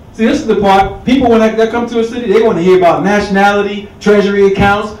 See, this is the part, people when they come to a city, they want to hear about nationality, treasury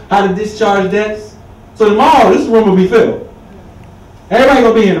accounts, how to discharge debts. So tomorrow, this room will be filled. Everybody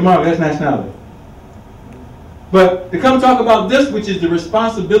gonna be here tomorrow, that's nationality. But to come talk about this, which is the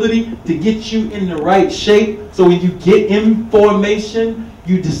responsibility to get you in the right shape, so when you get information,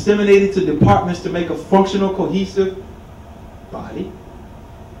 you disseminate it to departments to make a functional, cohesive body,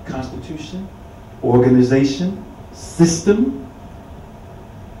 constitution, organization, system.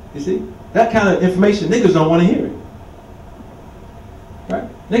 You see? That kind of information, niggas don't want to hear it.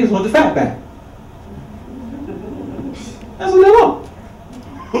 Right? Niggas want the fat back. That's what they want.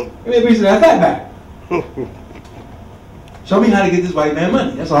 Give me a piece of that fat back. Show me how to get this white man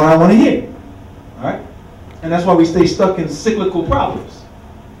money. That's all I want to hear. All right? And that's why we stay stuck in cyclical problems.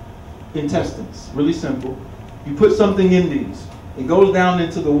 Intestines. Really simple. You put something in these. It goes down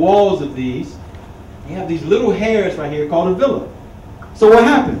into the walls of these. You have these little hairs right here called a villi. So what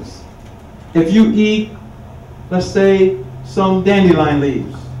happens? If you eat, let's say, some dandelion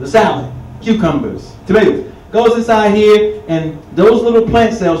leaves, the salad, cucumbers, tomatoes, goes inside here, and those little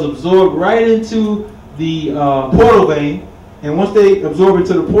plant cells absorb right into the portal vein, and once they absorb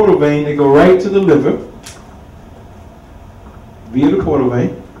into the portal vein, they go right to the liver via the portal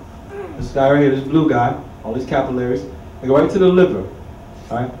vein. This guy right here, this blue guy, all these capillaries, they go right to the liver.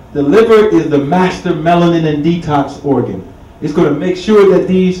 All right? The liver is the master melanin and detox organ. It's going to make sure that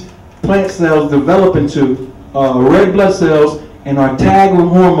these plant cells develop into red blood cells and are tagged with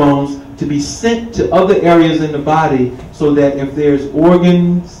hormones to be sent to other areas in the body, so that if there's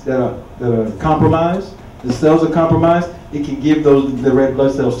organs that are compromised, the cells are compromised, it can give the red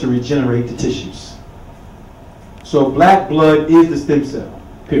blood cells to regenerate the tissues. So black blood is the stem cell,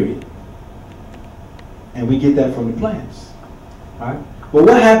 period. And we get that from the plants. All right? But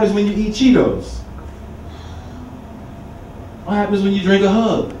what happens when you eat Cheetos? What happens when you drink a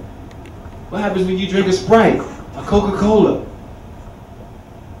Hug? What happens when you drink a Sprite, a Coca-Cola?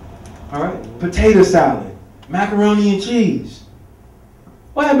 All right? Potato salad, macaroni and cheese.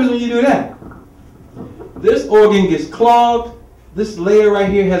 What happens when you do that? This organ gets clogged. This layer right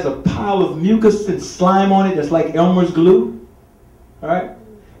here has a pile of mucus and slime on it that's like Elmer's glue. All right?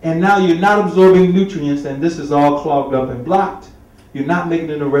 And now you're not absorbing nutrients, and this is all clogged up and blocked. You're not making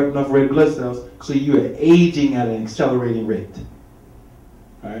enough red blood cells, so you're aging at an accelerating rate.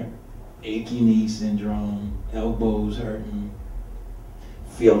 All right? Achy knee syndrome, elbows hurting,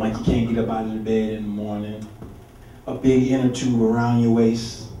 feel like you can't get up out of the bed in the morning, a big inner tube around your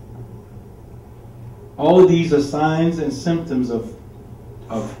waist. All of these are signs and symptoms of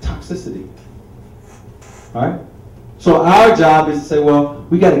toxicity. All right? So our job is to say, well,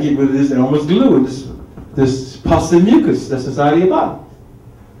 we got to get rid of this enormous glue and this pus and mucus that's inside of your body.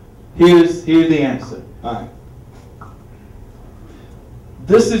 Here's the answer. All right.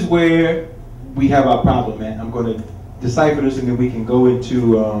 This is where we have our problem, man. I'm going to decipher this, and then we can go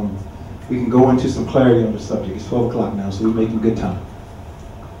into some clarity on the subject. It's 12 o'clock now, so we're making good time.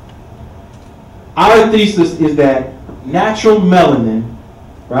 Our thesis is that natural melanin,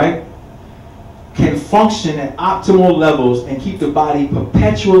 right, can function at optimal levels and keep the body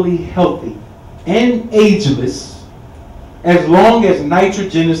perpetually healthy and ageless as long as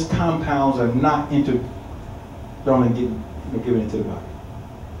nitrogenous compounds are not thrown and given into the body.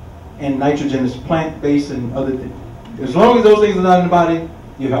 And nitrogenous plant-based and other things. As long as those things are not in the body,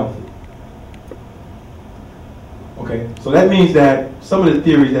 you're healthy. Okay, so that means that some of the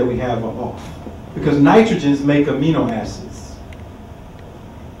theories that we have are off. Because nitrogens make amino acids.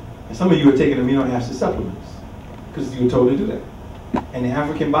 And some of you are taking amino acid supplements because you were told to do that. And the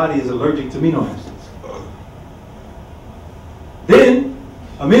African body is allergic to amino acids. Then,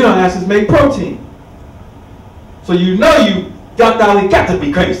 amino acids make protein. So you know Dr. Ali got to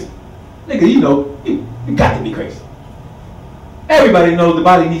be crazy. Nigga, you know, you got to be crazy. Everybody knows the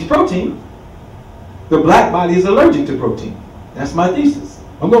body needs protein. The black body is allergic to protein. That's my thesis.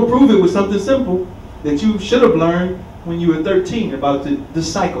 I'm going to prove it with something simple that you should have learned when you were 13 about the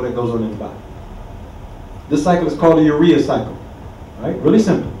cycle that goes on in the body. This cycle is called the urea cycle. Right? Really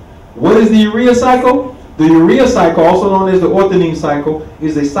simple. What is the urea cycle? The urea cycle, also known as the orthogonine cycle,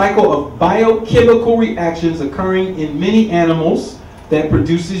 is a cycle of biochemical reactions occurring in many animals that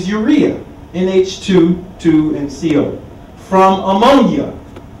produces urea, NH2, and CO, from ammonia.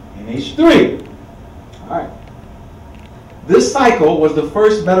 NH3. All right. This cycle was the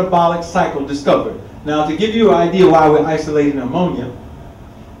first metabolic cycle discovered. Now, to give you an idea why we're isolating ammonia,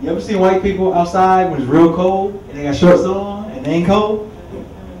 you ever see white people outside when it's real cold and they got shorts on and they ain't cold?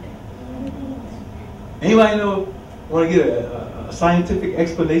 Anybody want to get a scientific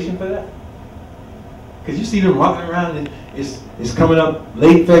explanation for that? Because you see them walking around and it's coming up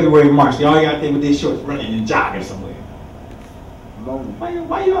late February, March. They all got there with their shorts running and jogging somewhere. Ammonia.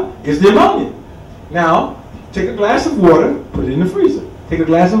 Why you? It's the ammonia. Now, take a glass of water, put it in the freezer. Take a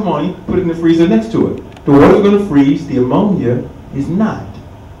glass of ammonia, put it in the freezer next to it. The water's going to freeze. The ammonia is not.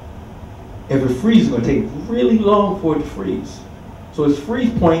 If it freezes, it's going to take really long for it to freeze. So its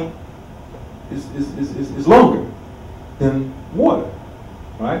freeze point is longer than water.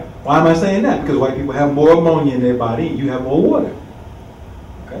 Right? Why am I saying that? Because white people have more ammonia in their body and you have more water.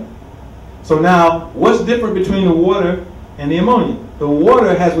 Okay? So now, what's different between the water and the ammonia? The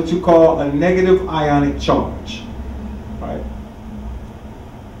water has what you call a negative ionic charge. Right?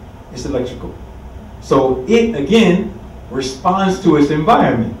 It's electrical. So it, again, responds to its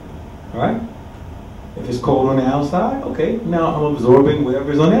environment. Right? If it's cold on the outside, okay, now I'm absorbing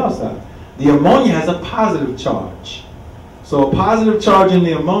whatever is on the outside. The ammonia has a positive charge. So a positive charge in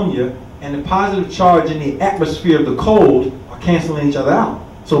the ammonia and the positive charge in the atmosphere of the cold are canceling each other out.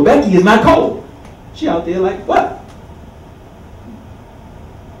 So Becky is not cold. She out there like, what?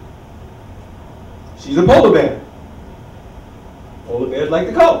 She's a polar bear. Polar bears like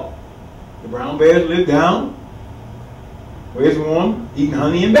the cold. The brown bears live down where it's warm, eating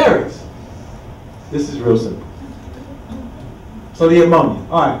honey and berries. This is real simple. So the ammonia.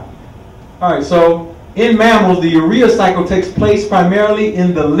 All right, so in mammals, the urea cycle takes place primarily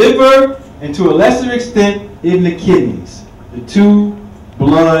in the liver and to a lesser extent in the kidneys, the two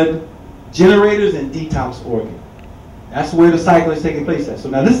blood generators and detox organ. That's where the cycle is taking place at. So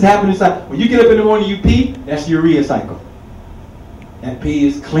now this is happening inside. When you get up in the morning, you pee, that's the urea cycle. That pee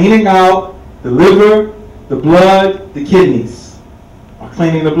is cleaning out the liver, the blood, the kidneys are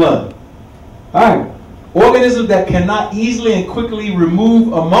cleaning the blood. All right, organisms that cannot easily and quickly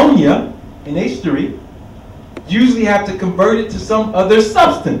remove ammonia, NH3, usually have to convert it to some other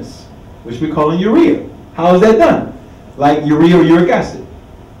substance, which we call urea. How is that done? Like urea or uric acid,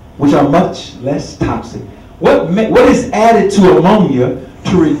 which are much less toxic. What is added to ammonia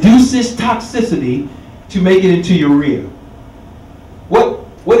to reduce its toxicity to make it into urea?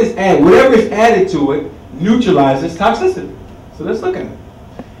 What is added? Whatever is added to it neutralizes toxicity. So let's look at it.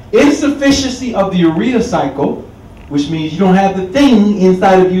 Insufficiency of the urea cycle, which means you don't have the thing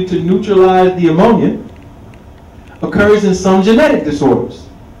inside of you to neutralize the ammonia, occurs in some genetic disorders.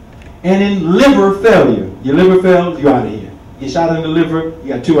 And in liver failure. Your liver fails, you're out of here. You get shot in the liver, you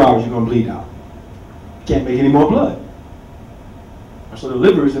got 2 hours, you're going to bleed out. You can't make any more blood. So the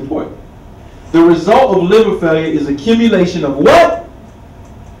liver is important. The result of liver failure is accumulation of what?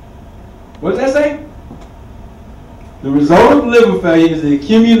 What does that say? The result of liver failure is the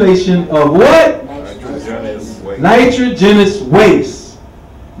accumulation of what? Nitrogenous waste. Nitrogenous waste.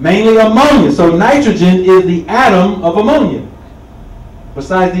 Mainly ammonia. So nitrogen is the atom of ammonia.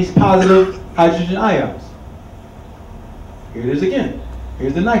 Besides these positive hydrogen ions. Here it is again.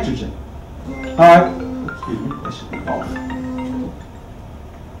 Here's the nitrogen. Alright. Excuse me. That should be off.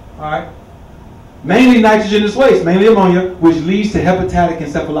 Alright. Mainly nitrogenous waste, mainly ammonia, which leads to hepatic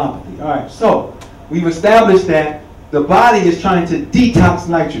encephalopathy. Alright, so we've established that the body is trying to detox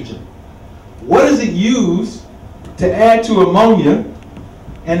nitrogen. What does it use to add to ammonia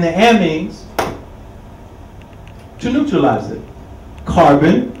and the amines to neutralize it?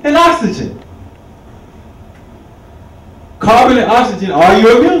 Carbon and oxygen. Carbon and oxygen are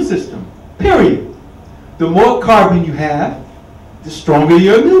your immune system, period. The more carbon you have, the stronger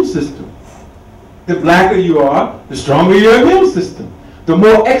your immune system. The blacker you are, the stronger your immune system. The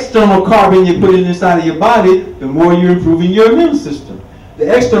more external carbon you put inside of your body, the more you're improving your immune system.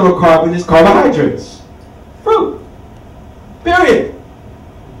 The external carbon is carbohydrates. Fruit. Period.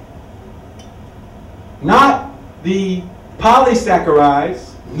 Not the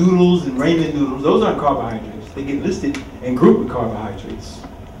polysaccharides, noodles and ramen noodles. Those aren't carbohydrates. They get listed and grouped with carbohydrates.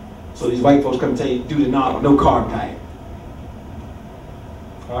 So these white folks come and tell you, do the no carb diet.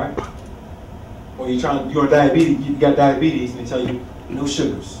 All right? Or you're on diabetes, you got diabetes, and they tell you no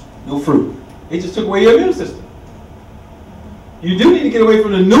sugars, no fruit. They just took away your immune system. You do need to get away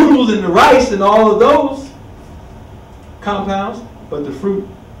from the noodles and the rice and all of those compounds, but the fruit,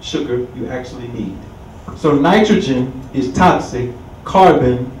 sugar, you actually need. So nitrogen is toxic,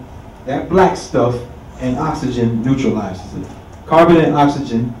 carbon, that black stuff, and oxygen neutralizes it. Carbon and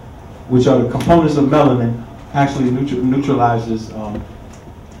oxygen, which are the components of melanin, actually neutralizes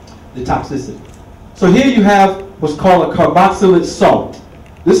the toxicity. So here you have what's called a carboxylate salt.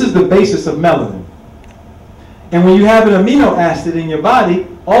 This is the basis of melanin. And when you have an amino acid in your body,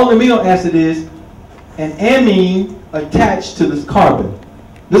 all the amino acid is an amine attached to this carbon.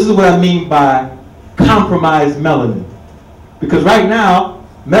 This is what I mean by compromised melanin. Because right now,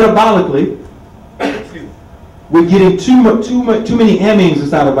 metabolically, we're getting too many amines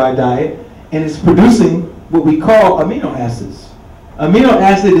inside of our diet, and it's producing what we call amino acids. Amino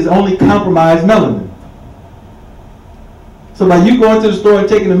acid is only compromised melanin. So by you going to the store and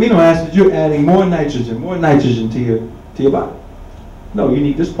taking amino acids, you're adding more nitrogen to your body. No, you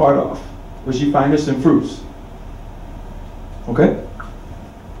need this part off, which you find this in fruits. Okay?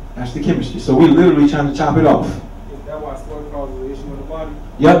 That's the chemistry. So we're literally trying to chop it off. Is that why soy causes the issue in the body?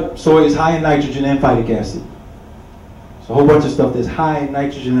 Yep, soy is high in nitrogen and phytic acid. So a whole bunch of stuff that's high in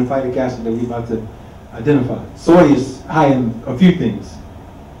nitrogen and phytic acid that we're about to identify. Soy is high in a few things.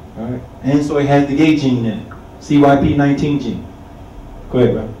 All right? And soy has the gay gene in it. CYP19 gene. Go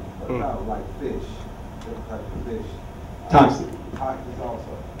ahead, bro. What about like fish? Different type of fish. Toxic. Toxic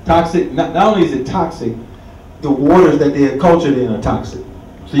also. Toxic, not only is it toxic, the waters that they're cultured in are toxic.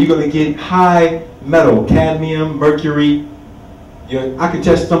 So you're going to get high metal, cadmium, mercury. I can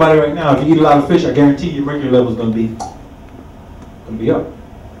test somebody right now, if you eat a lot of fish, I guarantee your mercury level is going to be up.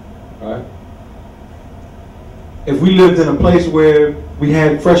 All right? If we lived in a place where we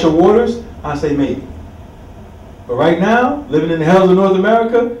had fresher waters, I'd say maybe. But right now, living in the hells of North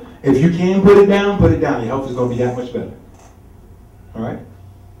America, if you can put it down, put it down. Your health is going to be that much better. All right?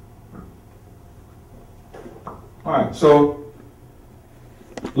 All right, so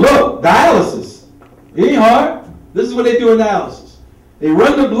look, dialysis. It ain't hard. This is what they do in dialysis. They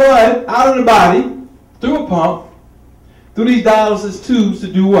run the blood out of the body through a pump, through these dialysis tubes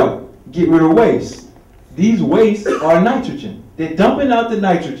to do what? Get rid of waste. These wastes are nitrogen. They're dumping out the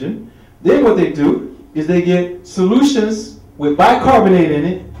nitrogen. Then what they do is they get solutions with bicarbonate in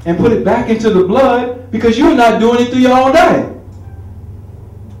it and put it back into the blood because you're not doing it through your own diet.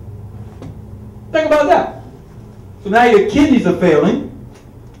 Think about that. So now your kidneys are failing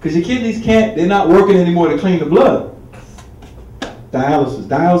because your kidneys they're not working anymore to clean the blood. Dialysis.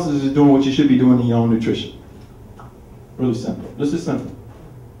 Dialysis is doing what you should be doing in your own nutrition. Really simple. This is simple.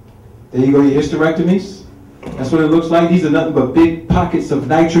 There you go, your hysterectomies. That's what it looks like. These are nothing but big pockets of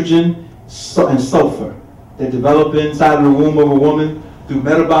nitrogen and sulfur that develop inside of the womb of a woman through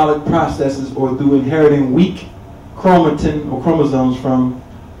metabolic processes or through inheriting weak chromatin or chromosomes from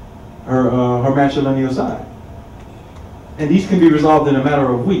her matrilineal side. And these can be resolved in a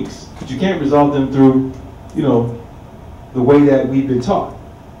matter of weeks, but you can't resolve them through, the way that we've been taught.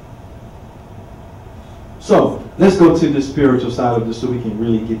 So let's go to the spiritual side of this so we can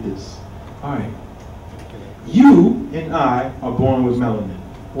really get this. All right. You and I are born with melanin.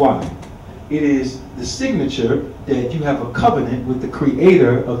 Why? It is the signature that you have a covenant with the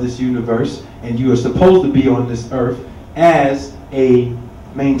creator of this universe and you are supposed to be on this earth as a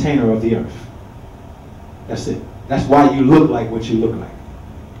maintainer of the earth. That's it. That's why you look like what you look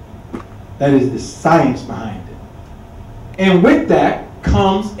like. That is the science behind it. And with that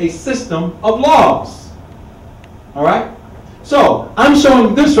comes a system of laws. All right? So, I'm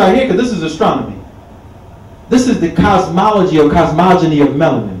showing this right here because this is astronomy. This is the cosmology or cosmogony of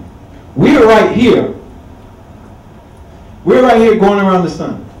melanin. We're right here. We're right here going around the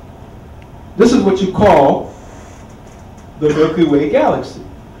sun. This is what you call the Milky Way galaxy.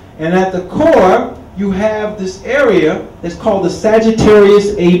 And at the core, you have this area that's called the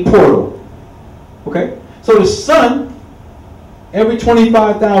Sagittarius A portal. Okay? So the sun, every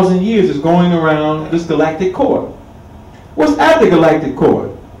 25,000 years, is going around this galactic core. What's at the galactic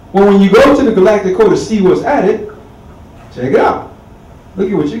core? Well, when you go to the galactic core to see what's at it, check it out. Look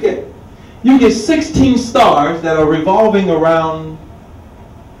at what you get. You get 16 stars that are revolving around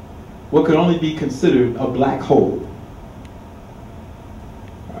what could only be considered a black hole.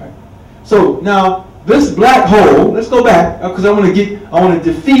 All right. So now this black hole, let's go back because I want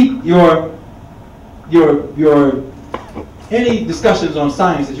to defeat your any discussions on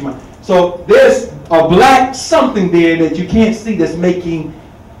science that you might. So there's a black something there that you can't see that's making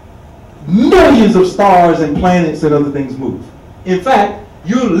millions of stars and planets and other things move. In fact,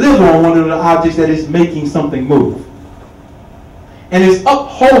 you live on one of the objects that is making something move. And it's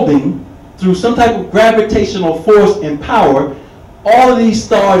upholding through some type of gravitational force and power all of these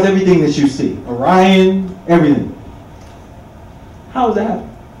stars, everything that you see. Orion, everything. How does that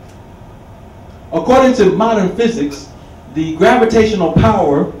happen? According to modern physics, the gravitational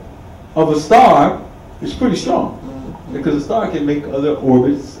power of a star is pretty strong. Because a star can make other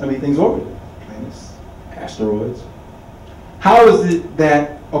orbits, things orbit. Planets, asteroids. How is it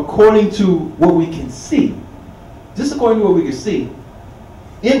that according to what we can see, just according to what we can see,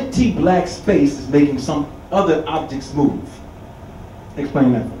 empty black space is making some other objects move.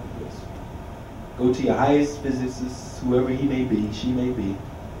 Explain that for me, please. Go to your highest physicist, whoever he may be, she may be,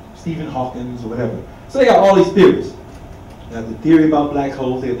 Stephen Hawkins or whatever. So they got all these theories. They got the theory about black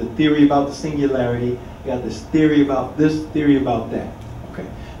holes, they got the theory about the singularity, they got this theory about this, theory about that. Okay.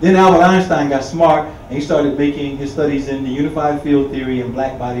 Then Albert Einstein got smart and he started making his studies in the unified field theory and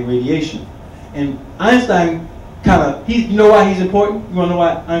black body radiation. And Einstein you know why he's important? You want to know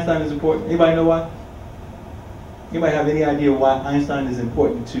why Einstein is important? Anybody know why? Anybody have any idea why Einstein is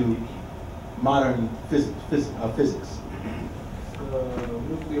important to modern physics?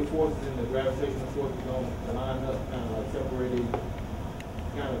 Nuclear forces and the gravitational forces don't line up, kind of like separated.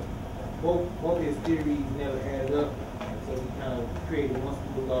 Kind of both his theories never added up, so he kind of created one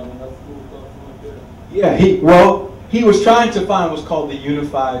school of thought and another school of thought, something like that. Yeah, he was trying to find what's called the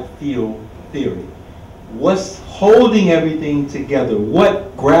unified field theory. What's holding everything together?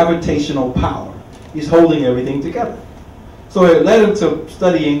 What gravitational power is holding everything together? So it led him to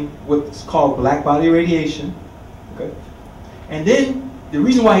studying what's called black body radiation. Okay, and then the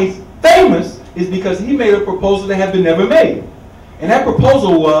reason why he's famous is because he made a proposal that had been never made. And that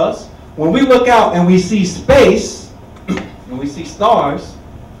proposal was, when we look out and we see space, and we see stars,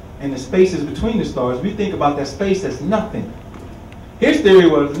 and the spaces between the stars, we think about that space as nothing. His theory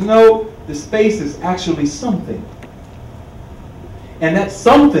was, no, the space is actually something. And that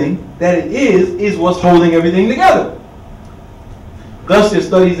something that it is what's holding everything together. Thus his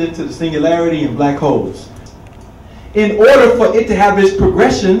studies into the singularity and black holes. In order for it to have its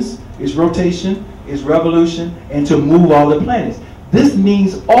progressions, its rotation, its revolution, and to move all the planets. This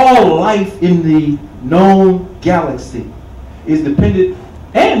means all life in the known galaxy is dependent,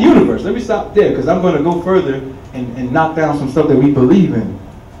 and universe. Let me stop there because I'm going to go further and knock down some stuff that we believe in.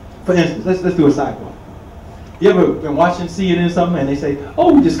 For instance, let's do a sidebar. You ever been watching CNN or something and they say,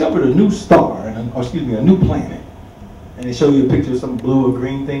 oh, we discovered a new star, or excuse me, a new planet. And they show you a picture of some blue or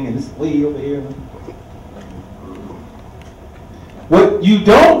green thing and it's way over here. What you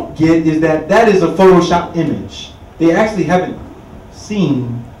don't get is that that is a Photoshop image. They actually haven't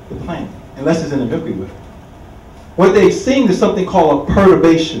seen the planet, unless it's in the Milky Way. What they've seen is something called a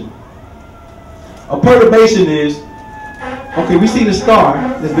perturbation. A perturbation is, okay, we see the star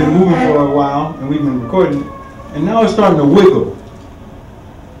that's been moving for a while, and we've been recording it, and now it's starting to wiggle.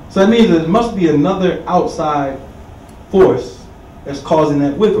 So that means there must be another outside force that's causing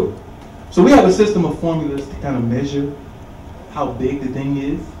that wiggle. So we have a system of formulas to kind of measure how big the thing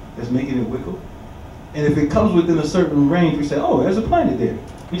is that's making it wiggle. And if it comes within a certain range, we say, oh, there's a planet there.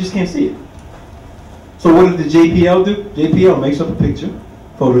 We just can't see it. So what did the JPL do? JPL makes up a picture,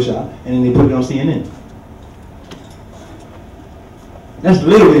 Photoshop, and then they put it on CNN. That's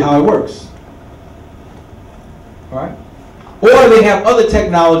literally how it works. All right? Or they have other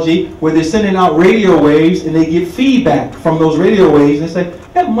technology where they're sending out radio waves and they get feedback from those radio waves and say,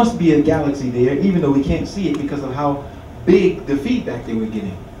 there must be a galaxy there, even though we can't see it because of how big the feedback they were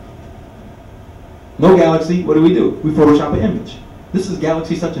getting. No galaxy, what do? We Photoshop an image. This is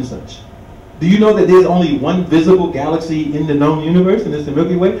galaxy such and such. Do you know that there's only one visible galaxy in the known universe, and it's the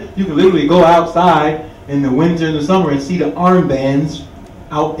Milky Way? You can literally go outside in the winter and the summer and see the armbands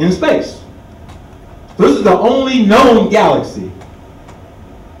out in space. This is the only known galaxy.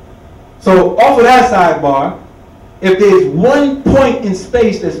 So off of that sidebar, if there's one point in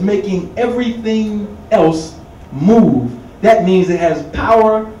space that's making everything else move, that means it has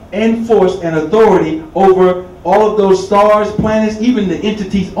power and force and authority over all of those stars, planets, even the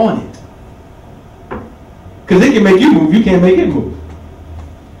entities on it. Because it can make you move, you can't make it move.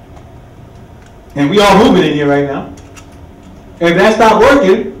 And we all moving in here right now. If that stopped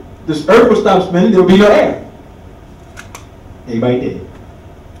working, this earth will stop spinning, there'll be no air. Everybody dead.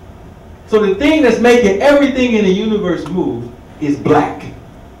 So the thing that's making everything in the universe move is black.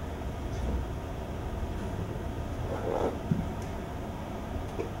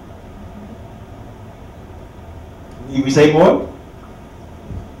 Need we say more?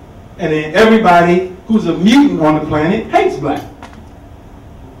 And then everybody who's a mutant on the planet hates black.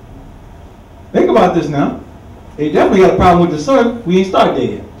 Think about this now. They definitely got a problem with the sun. We ain't started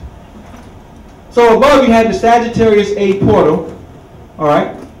there yet. So above you had the Sagittarius A portal. All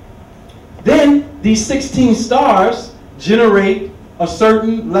right. Then these 16 stars generate a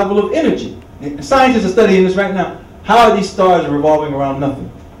certain level of energy. And scientists are studying this right now. How are these stars revolving around nothing?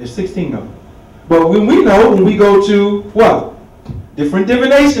 There's 16 of them. But when we go to what? Different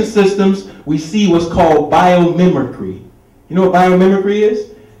divination systems, we see what's called biomimicry. You know what biomimicry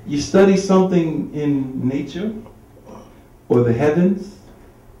is? You study something in nature or the heavens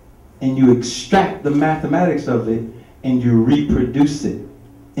and you extract the mathematics of it and you reproduce it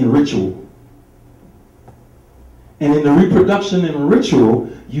in ritual. And in the reproduction and ritual,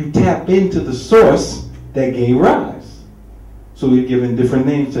 you tap into the source that gave rise. So we've given different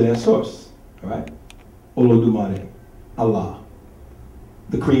names to that source, all right? Olodumare, Allah,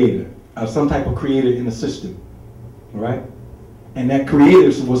 the creator, some type of creator in the system, all right? And that creator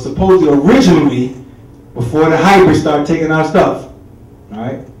was supposedly originally, before the hybrids start taking our stuff, all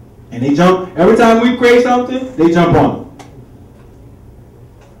right? And they jump, every time we create something, they jump on it.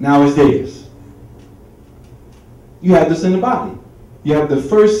 Now it's theirs. You have this in the body. You have the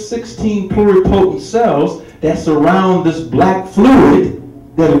first 16 pluripotent cells that surround this black fluid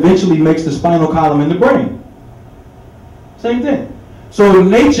that eventually makes the spinal column in the brain. Same thing. So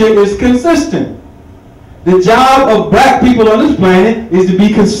nature is consistent. The job of black people on this planet is to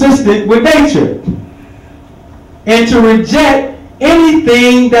be consistent with nature and to reject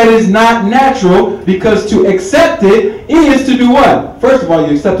anything that is not natural, because to accept it is to do what? First of all,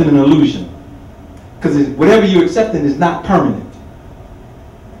 you're accepting an illusion, because whatever you're accepting is not permanent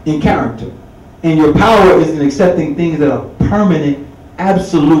in character, and your power is in accepting things that are permanent,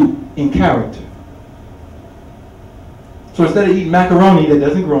 absolute in character. So instead of eating macaroni that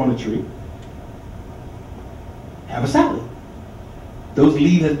doesn't grow on a tree, have a salad. Those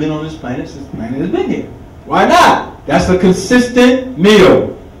leaves have been on this planet since the planet has been here. Why not? That's a consistent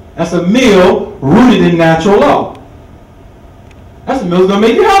meal. That's a meal rooted in natural law. That's a meal that's going to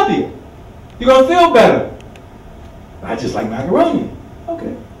make you healthier. You're going to feel better. I just like macaroni.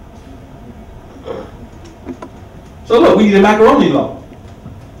 Okay. So look, we need a macaroni law.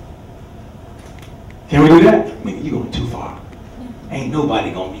 Can we do that? I mean, you're going too far. Ain't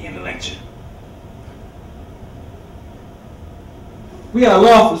nobody going to be in the lecture. We got a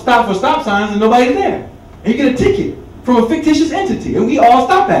law for stop signs and nobody's there. And you get a ticket from a fictitious entity, and we all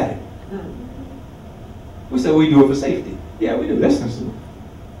stop at it. We say we do it for safety. Yeah, we do. That's sensible.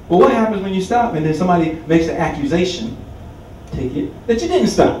 But what happens when you stop and then somebody makes an accusation, ticket, that you didn't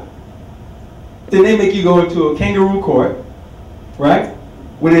stop? Then they make you go into a kangaroo court, right?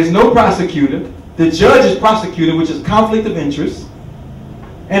 Where there's no prosecutor. The judge is prosecuting, which is conflict of interest.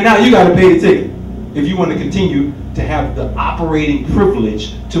 And now you got to pay the ticket if you want to continue to have the operating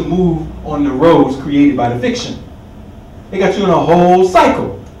privilege to move on the roads created by the fiction. They got you in a whole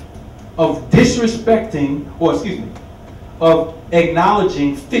cycle of disrespecting, or excuse me, of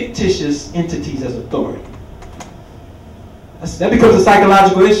acknowledging fictitious entities as authority. That becomes a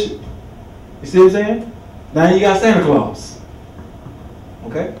psychological issue. You see what I'm saying? Now you got Santa Claus.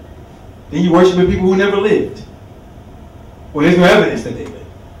 Okay? Then you worshiping people who never lived. Well, there's no evidence that they lived.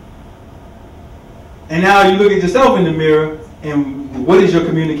 And now you look at yourself in the mirror, and what is your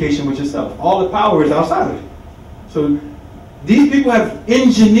communication with yourself? All the power is outside of you. So these people have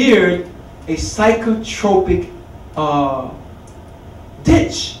engineered a psychotropic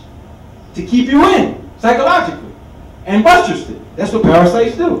ditch to keep you in, psychologically, and buttressed it. That's what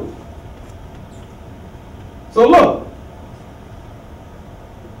parasites do. So look.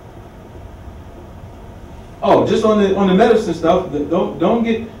 Oh, just on the medicine stuff, don't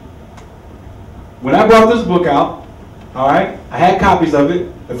get. When I brought this book out, all right, I had copies of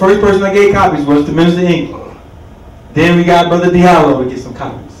it. The first person I gave copies was to Minister Inc. Then we got Brother Diallo to get some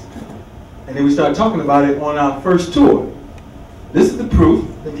copies. And then we started talking about it on our first tour. This is the proof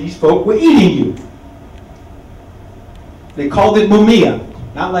that these folk were eating you. They called it mumia,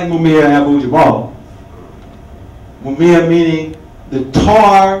 not like Mumia Abu-Jamal. Mumia meaning the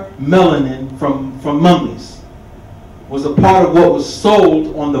tar melanin from mummies was a part of what was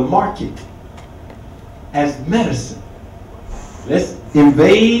sold on the market as medicine. Let's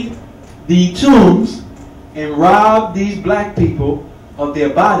invade the tombs and rob these black people of their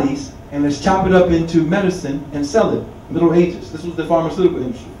bodies, and let's chop it up into medicine and sell it. Middle Ages. This was the pharmaceutical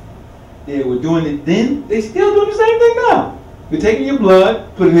industry. They were doing it then. They still doing the same thing now. They're taking your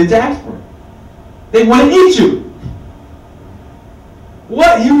blood, putting it into aspirin. They want to eat you.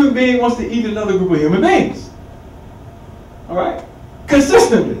 What human being wants to eat another group of human beings? All right?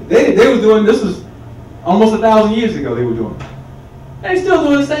 Consistently. They were doing, this was almost 1,000 years ago they were doing it. They're still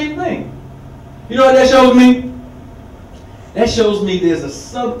doing the same thing. You know what that shows me? That shows me there's a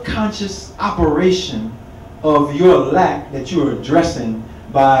subconscious operation of your lack that you are addressing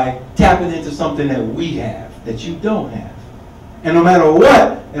by tapping into something that we have, that you don't have. And no matter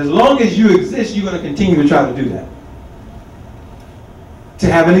what, as long as you exist, you're going to continue to try to do that.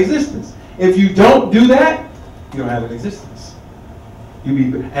 To have an existence. If you don't do that, you don't have an existence.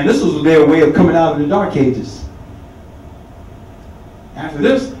 And this was their way of coming out of the dark ages. After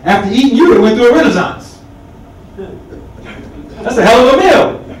this, after eating you, they went through a renaissance. That's a hell of a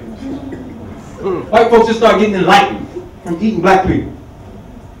meal. White folks just start getting enlightened from eating black people.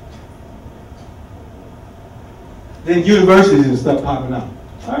 Then universities and stuff popping out.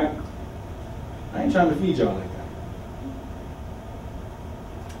 All right? I ain't trying to feed y'all like that.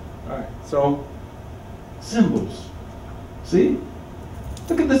 All right, so symbols. See?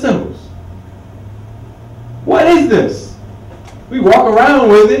 Look at the symbols. What is this? We walk around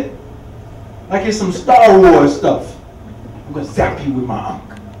with it like it's some Star Wars stuff. I'm gonna zap you with my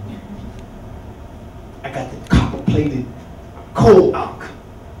ankh. I got the copper-plated coal ankh.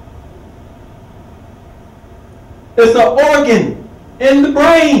 It's an organ in the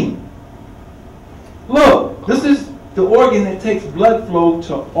brain. Look, this is the organ that takes blood flow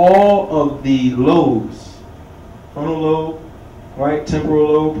to all of the lobes. Frontal lobe, right?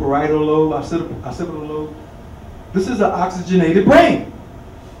 Temporal lobe, parietal lobe, occipital lobe. This is an oxygenated brain,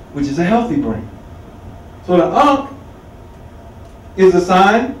 which is a healthy brain. So the ankh is a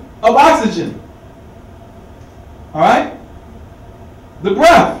sign of oxygen. All right? The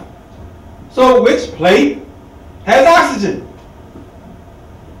breath. So which plate has oxygen?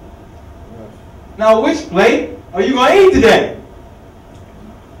 Now which plate are you going to eat today?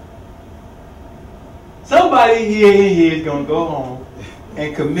 Somebody here is going to go home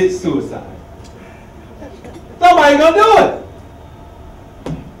and commit suicide. Somebody's going to do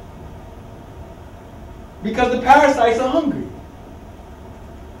it. Because the parasites are hungry.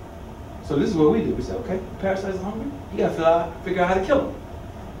 So this is what we do. We say, okay, the parasites are hungry. You got to figure out how to kill them.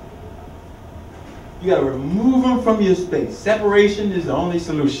 You got to remove them from your space. Separation is the only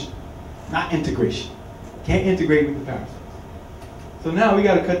solution, not integration. Can't integrate with the parasites. So now we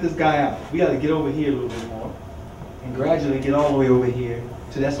got to cut this guy out. We got to get over here a little bit more and gradually get all the way over here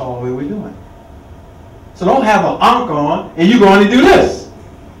to that's all the way we're doing. So don't have an ankh on and you're going to do this.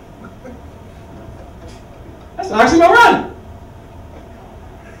 That's oxymoron.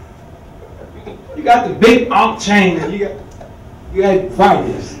 You got the big ankh chain and you got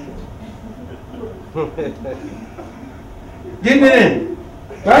fighters. Getting it in,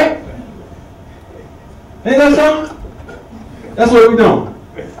 right? Ain't that something? That's what we're doing.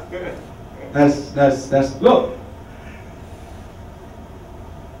 That's look.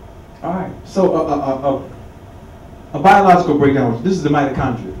 All right. So a biological breakdown. This is the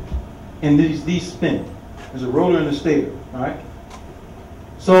mitochondria, and these spin. There's a rotor and a stator. All right.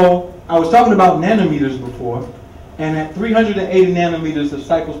 So I was talking about nanometers before, and at 380 nanometers of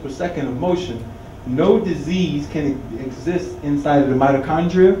cycles per second of motion, no disease can exist inside of the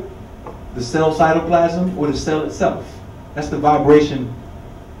mitochondria, the cell cytoplasm, or the cell itself. That's the vibration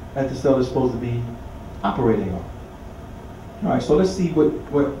that the cell is supposed to be operating on. All right, so let's see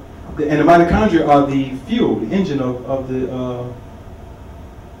and the mitochondria are the fuel, the engine of the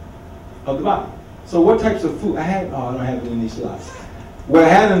body. So what types of food? I don't have it in these slides. What I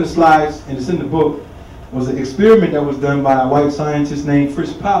had in the slides, and it's in the book, was an experiment that was done by a white scientist named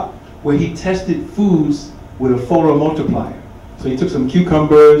Fritz Pop, where he tested foods with a photomultiplier. So he took some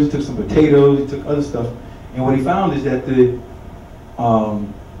cucumbers, he took some potatoes, he took other stuff, and what he found is that the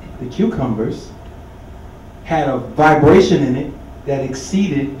cucumbers had a vibration in it that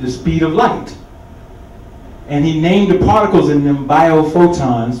exceeded the speed of light. And he named the particles in them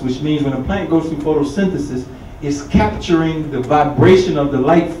biophotons, which means when a plant goes through photosynthesis, it's capturing the vibration of the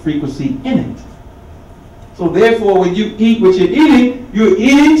light frequency in it. So therefore, when you eat what you're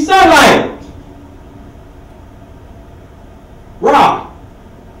eating sunlight. Ra.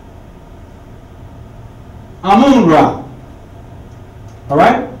 Amun Ra. All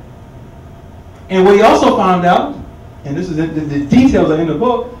right? And what he also found out, and this is the details are in the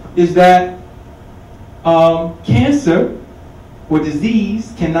book, is that cancer or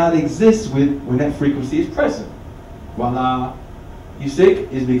disease cannot exist when that frequency is present. Voila, you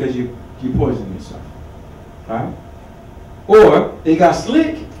sick is because you poison yourself. All right? Or they got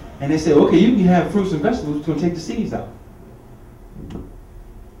slick and they said, okay, you can have fruits and vegetables, it's going to take the seeds out.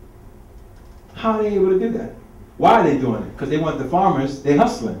 How are they able to do that? Why are they doing it? Because they want the farmers, they're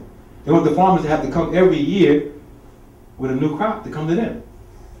hustling. They want the farmers to have to come every year with a new crop to come to them.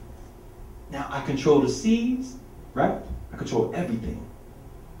 Now I control the seeds, right? I control everything.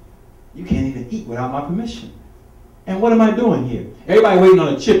 You can't even eat without my permission. And what am I doing here? Everybody waiting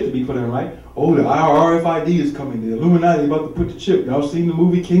on a chip to be put in, right? Oh, the RFID is coming. The Illuminati about to put the chip. Y'all seen the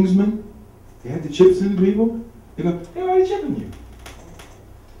movie Kingsman? They had the chips in the people. They're already chipping you.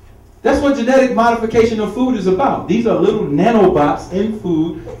 That's what genetic modification of food is about. These are little nanobots in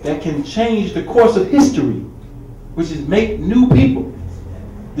food that can change the course of history, which is make new people.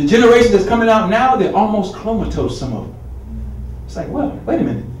 The generation that's coming out now, they're almost comatose, some of them. It's like, well, wait a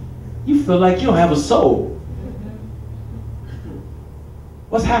minute. You feel like you don't have a soul.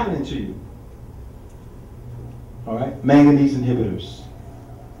 What's happening to you? All right, manganese inhibitors,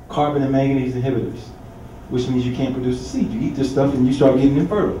 carbon and manganese inhibitors, which means you can't produce a seed. You eat this stuff and you start getting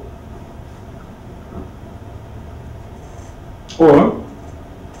infertile. Or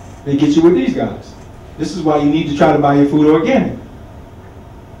they get you with these guys. This is why you need to try to buy your food organic.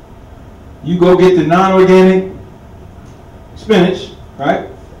 You go get the non-organic spinach, right?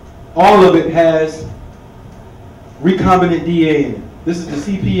 All of it has recombinant DA in it. This is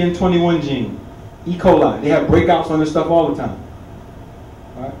the CPN21 gene, E. coli. They have breakouts on this stuff all the time.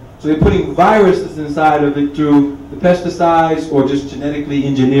 Right? So they're putting viruses inside of it through the pesticides or just genetically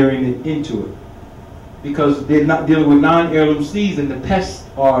engineering it into it. Because they're not dealing with non-heirloom seeds and the pests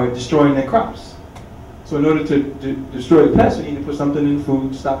are destroying their crops. So in order to destroy the pests, we need to put something in the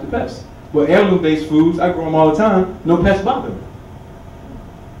food to stop the pests. But heirloom-based foods, I grow them all the time, no pests bother them.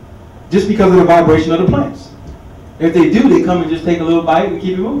 Just because of the vibration of the plants. If they do, they come and just take a little bite and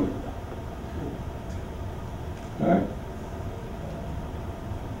keep it moving. All right?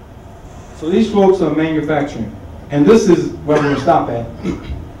 So these folks are manufacturing. And this is where I'm going to stop at.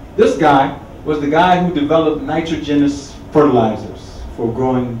 This guy was the guy who developed nitrogenous fertilizers for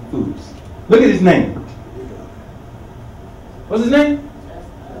growing foods. Look at his name. What's his name?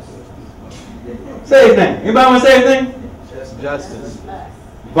 Say his name. Anybody want to say his name? Justice.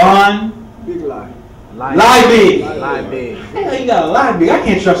 Von Big lie. Liebig. Liebig. Hell, you got a Liebig. I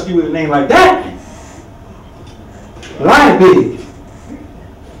can't trust you with a name like that. Liebig.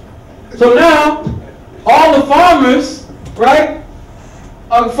 So now, all the farmers, right,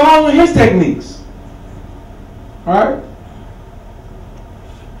 are following his techniques. All right?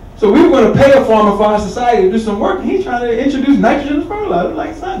 So we were going to pay a farmer for our society to do some work, and he's trying to introduce nitrogen fertilizer.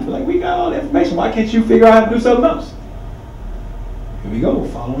 Like, son, like, we got all the information. Why can't you figure out how to do something else? Here we go,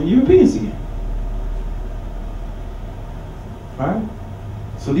 following Europeans again. All right?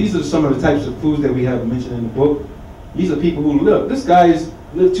 So these are some of the types of foods that we have mentioned in the book. These are people who live. This guy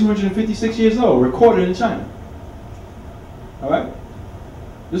lived 256 years old, recorded in China. All right?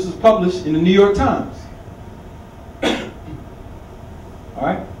 This was published in the New York Times. All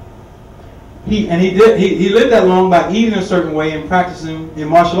right? He lived that long by eating a certain way and practicing in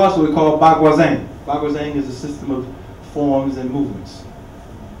martial arts what we call Bagwazang. Bagwazang is a system of forms and movements.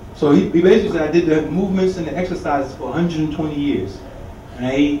 So he basically said, I did the movements and the exercises for 120 years. And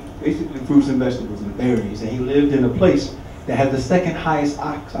I ate basically fruits and vegetables and berries. And he lived in a place that has the second highest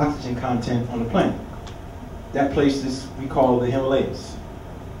oxygen content on the planet. That place is, we call the Himalayas.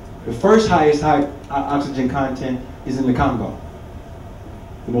 The first highest oxygen content is in the Congo.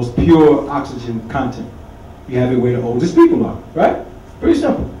 The most pure oxygen content. You have it where the oldest people are, right? Pretty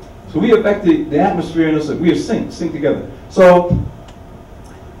simple. So we affect the atmosphere and us, we are sync together. So,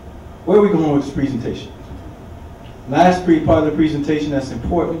 where are we going with this presentation? Last part of the presentation that's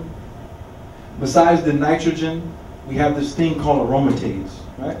important. Besides the nitrogen, we have this thing called aromatase,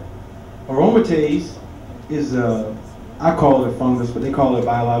 right? Aromatase is I call it a fungus, but they call it a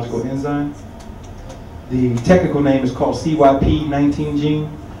biological enzyme. The technical name is called CYP19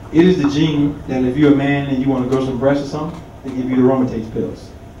 gene. It is the gene that if you're a man and you want to grow some breasts or something, they give you the aromatase pills.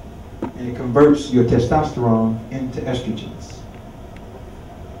 And it converts your testosterone into estrogens.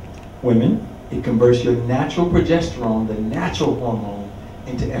 Women, it converts your natural progesterone, the natural hormone,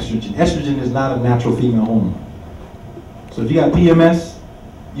 into estrogen. Estrogen is not a natural female hormone. So if you got PMS,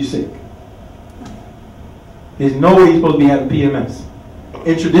 you're sick. There's no way you're supposed to be having PMS.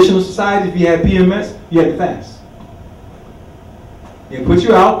 In traditional society, if you had PMS, you had to fast. They put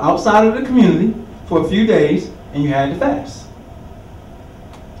you outside of the community for a few days, and you had to fast.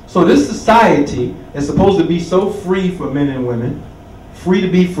 So this society is supposed to be so free for men and women, free to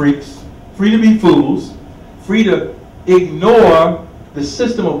be freaks, free to be fools, free to ignore the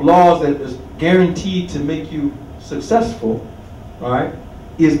system of laws that is guaranteed to make you successful, all right,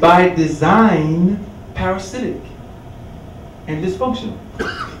 is by design parasitic and dysfunctional.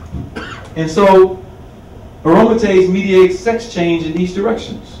 And so aromatase mediates sex change in these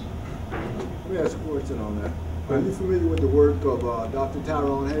directions. Let me ask a question on that. Are you familiar with the work of Dr.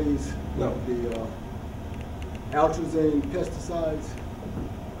 Tyrone Hayes? No. The atrazine pesticides?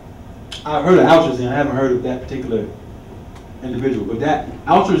 I've heard of atrazine. I haven't heard of that particular individual, but that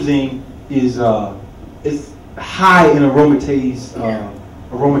atrazine is high in aromatase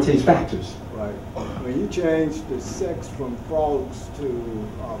factors. Right. When you change the sex from frogs to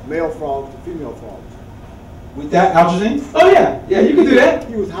male frogs to female frogs. With that atrazine? Oh yeah, yeah, you can do that.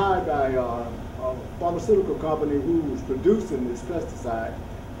 He was hired by a pharmaceutical company who was producing this pesticide,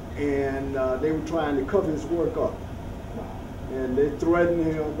 and they were trying to cover his work up. And they threatened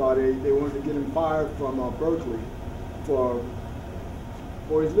him, they wanted to get him fired from Berkeley for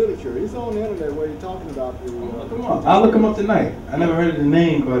for his literature. He's on the internet where he's talking about the. Look him up. I'll look him up tonight. I never heard of the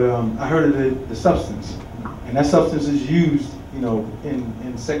name, but I heard of the substance, and that substance is used, you know,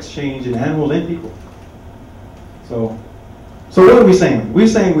 in sex change in animals and people. So what are we saying? We're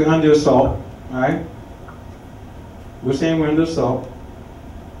saying we're under assault, all right? We're saying we're under assault.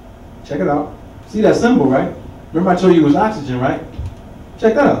 Check it out. See that symbol, right? Remember I told you it was oxygen, right?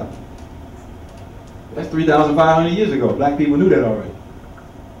 Check that out. That's 3,500 years ago. Black people knew that already.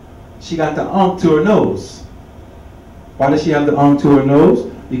 She got the to her nose. Why does she have the to her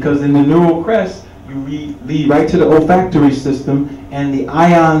nose? Because in the neural crest, you lead right to the olfactory system, and the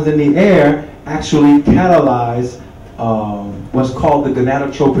ions in the air actually catalyze what's called the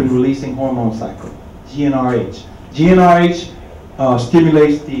gonadotropin releasing hormone cycle, GnRH. GnRH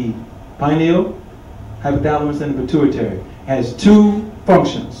stimulates the pineal, hypothalamus, and the pituitary. It has two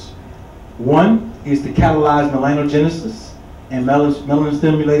functions. One is to catalyze melanogenesis and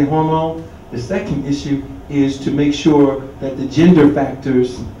melanin-stimulating hormone. The second issue is to make sure that the gender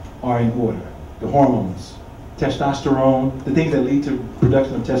factors are in order. The hormones, testosterone, the things that lead to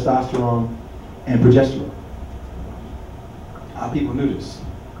production of testosterone and progesterone. Our people knew this.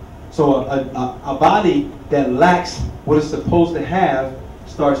 So a body that lacks what it's supposed to have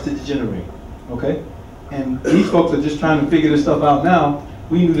starts to degenerate, okay? And these folks are just trying to figure this stuff out now.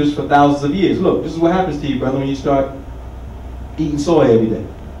 We knew this for thousands of years. Look, this is what happens to you, brother, when you start eating soy every day.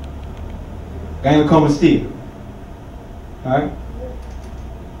 Gynecomastia, all right?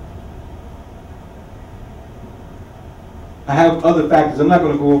 I have other factors. I'm not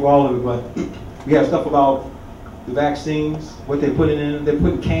going to go over all of it, but we have stuff about the vaccines, what they're putting in. They're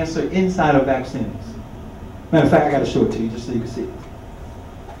putting cancer inside of vaccines. Matter of fact, I got to show it to you just so you can see it.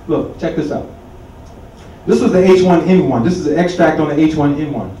 Look, check this out. This was the H1N1. This is an extract on the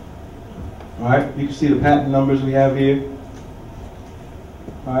H1N1. All right, you can see the patent numbers we have here.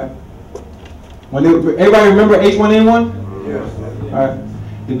 All right. Everybody remember H1N1? Yes. All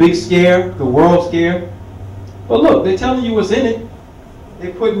right. The big scare, the world scare. But look, they're telling you what's in it.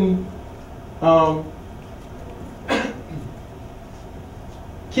 They're putting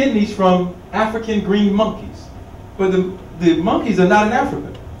kidneys from African green monkeys. But the monkeys are not in Africa.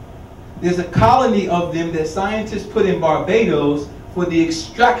 There's a colony of them that scientists put in Barbados for the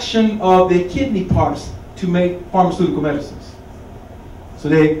extraction of their kidney parts to make pharmaceutical medicines. So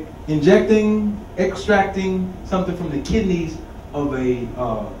they're extracting something from the kidneys of a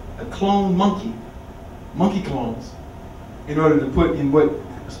cloned monkey clones, in order to put in what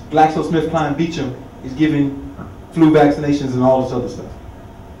GlaxoSmithKline Beecham is giving flu vaccinations and all this other stuff.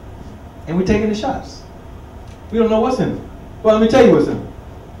 And we're taking the shots. We don't know what's in it. Well, let me tell you what's in it.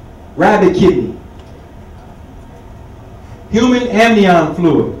 Rabbit kidney, human amnion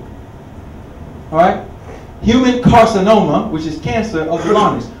fluid, all right? Human carcinoma, which is cancer of the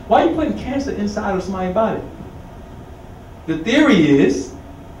lungs. Why are you putting cancer inside of somebody's body? The theory is,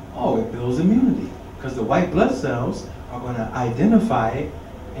 oh, it builds immunity, because the white blood cells are going to identify it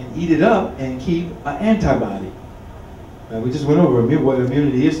and eat it up and keep an antibody. Now, we just went over what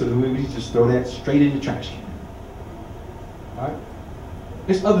immunity is, so we just throw that straight in the trash can. All right?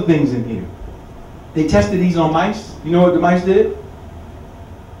 There's other things in here. They tested these on mice. You know what the mice did?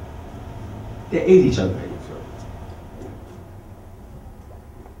 They ate each other.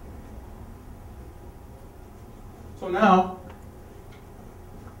 So now,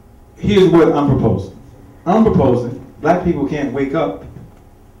 here's what I'm proposing. I'm proposing black people can't wake up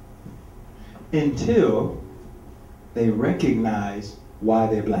until they recognize why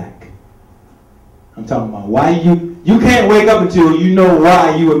they're black. I'm talking about why you can't wake up until you know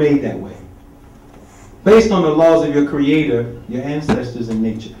why you were made that way. Based on the laws of your creator, your ancestors, and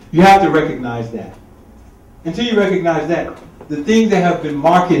nature. You have to recognize that. Until you recognize that, the things that have been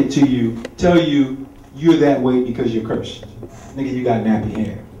marketed to you tell you you're that way because you're cursed. Nigga, you got nappy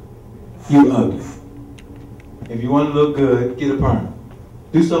hair. You ugly. If you want to look good, get a perm.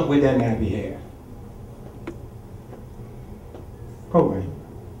 Do something with that nappy hair. Program.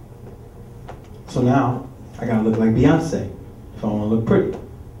 So now, I gotta look like Beyonce if I want to look pretty.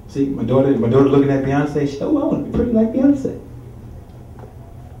 See, my daughter looking at Beyonce, she said, oh, I want to be pretty like Beyonce.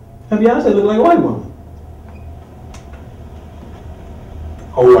 And Beyonce looked like a white woman.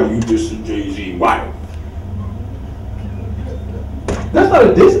 Oh, are you dissing Jay-Z? Why? That's not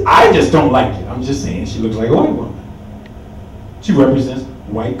a diss. I just don't like it. I'm just saying she looks like a white woman. She represents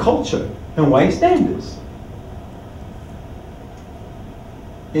white culture and white standards.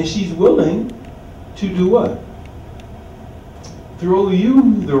 And she's willing to do what? Throw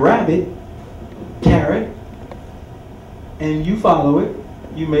you the rabbit, carrot, and you follow it.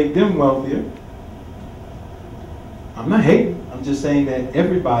 You make them wealthier. I'm not hating. I'm just saying that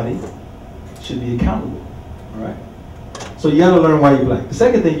everybody should be accountable. All right? So you got to learn why you're black. The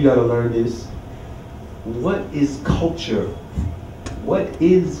second thing you got to learn is, what is culture? What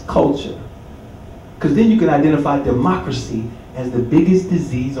is culture? Because then you can identify democracy as the biggest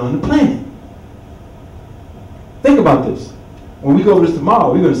disease on the planet. Think about this. When we go over this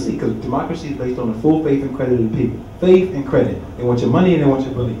tomorrow, we're going to see, because democracy is based on the full faith and credit of the people. Faith and credit. They want your money and they want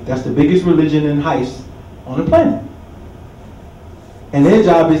your belief. That's the biggest religion and heist on the planet. And their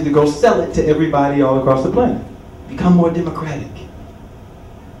job is to go sell it to everybody all across the planet. Become more democratic.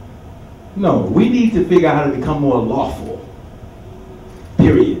 No, we need to figure out how to become more lawful.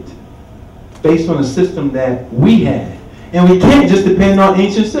 Period. Based on a system that we had. And we can't just depend on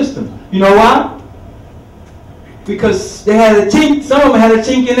ancient systems. You know why? Because they had a chink, some of them had a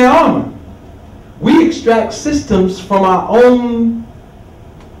chink in their armor. We extract systems from our own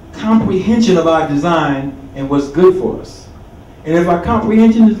comprehension of our design and what's good for us. And if our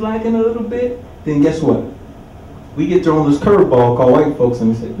comprehension is lacking a little bit, then guess what? We get thrown this curveball called white folks and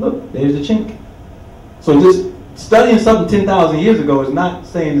we say, look, there's the chink. So just studying something 10,000 years ago is not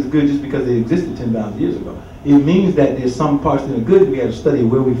saying it's good just because it existed 10,000 years ago. It means that there's some parts that are good, we have to study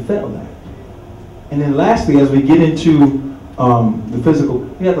where we failed at. And then lastly, as we get into the physical,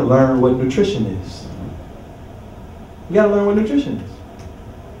 we have to learn what nutrition is. You got to learn what nutrition is.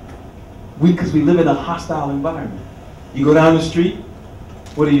 Because we live in a hostile environment. You go down the street,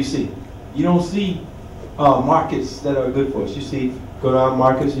 what do you see? You don't see markets that are good for us. You see, go down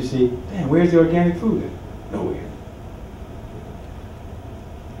markets, you see, damn, where's the organic food at? Nowhere.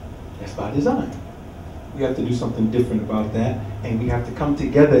 That's by design. We have to do something different about that, and we have to come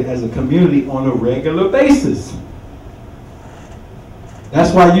together as a community on a regular basis.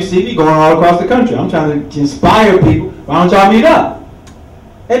 That's why you see me going all across the country. I'm trying to inspire people. Why don't y'all meet up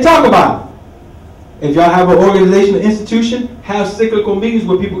and talk about it? If y'all have an organization, an institution, have cyclical meetings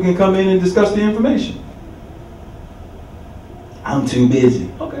where people can come in and discuss the information. I'm too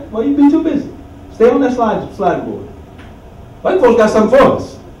busy. Okay, well, you be too busy. Stay on that slide board. White folks got something for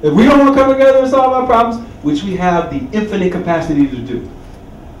us. If we don't want to come together and solve our problems, which we have the infinite capacity to do.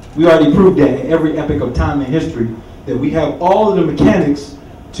 We already proved that in every epoch of time in history, that we have all of the mechanics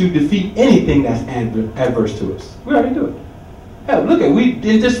to defeat anything that's adverse to us. We already do it. Hell, look at, we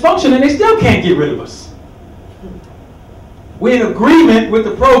in dysfunction and they still can't get rid of us. We're in agreement with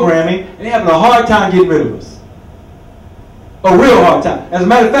the programming and they're having a hard time getting rid of us. A real hard time. As a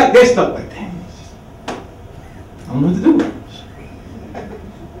matter of fact, they're stuck like, damn, I don't know what to do with it.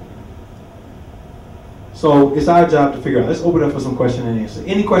 So it's our job to figure out. Let's open up for some question and answer.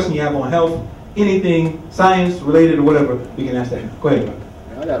 Any question you have on health, anything, science related or whatever, we can ask that. Go ahead, Doc.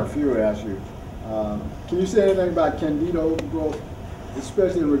 I got a few to ask you. Can you say anything about candida growth,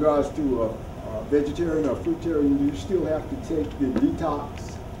 especially in regards to vegetarian or fruitarian? Do you still have to take the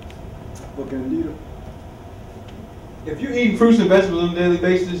detox for candida? If you're eating fruits and vegetables on a daily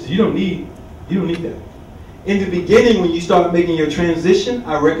basis, you don't need that. In the beginning, when you start making your transition,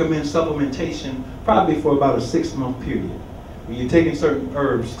 I recommend supplementation probably for about a 6-month period. When you're taking certain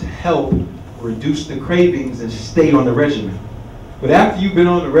herbs to help reduce the cravings and stay on the regimen. But after you've been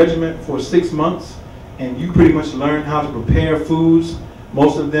on the regimen for 6 months and you pretty much learn how to prepare foods,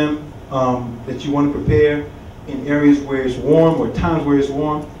 most of them that you want to prepare in areas where it's warm or times where it's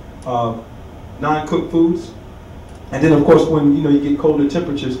warm, non-cooked foods. And then of course when you get colder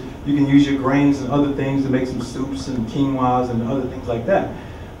temperatures, you can use your grains and other things to make some soups and quinoas and other things like that.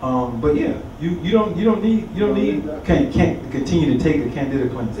 But yeah, you can't continue to take a candida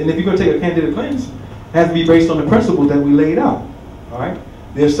cleanse. And if you're going to take a candida cleanse, it has to be based on the principles that we laid out. All right.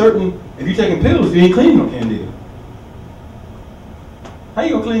 There's certain, if you're taking pills, you ain't cleaning no candida. How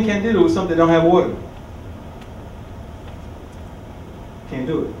you gonna clean candida with something that don't have water? Can't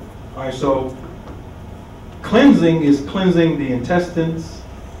do it. All right. So cleansing is cleansing the intestines,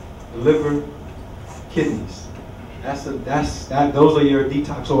 the liver, kidneys. Those are your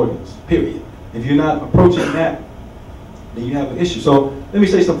detox organs, period. If you're not approaching that, then you have an issue. So let me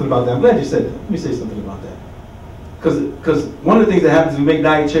say something about that. I'm glad you said that. Let me say something about that. Because one of the things that happens is we make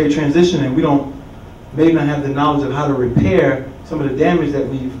dietary transition and we don't maybe not have the knowledge of how to repair some of the damage that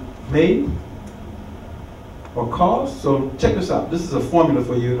we've made or caused. So check this out. This is a formula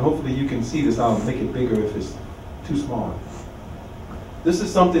for you, and hopefully you can see this. I'll make it bigger if it's too small. This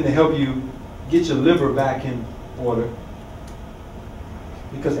is something to help you get your liver back in order.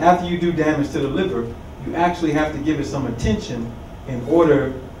 Because after you do damage to the liver, you actually have to give it some attention in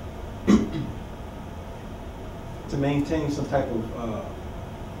order to maintain some type of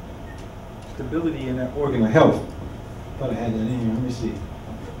stability in that organ of health. Thought I had that in here. Let me see.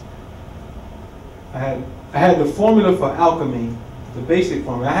 I had the formula for alchemy, the basic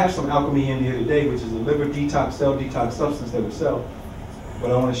formula. I have some alchemy in here today, which is a liver detox, cell detox substance that we sell.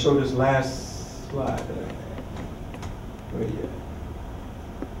 But I want to show this last slide that I had. Where you at?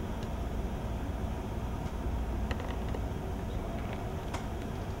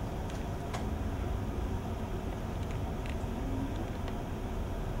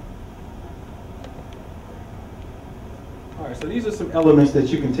 All right, so these are some elements that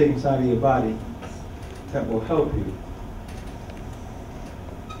you can take inside of your body that will help you.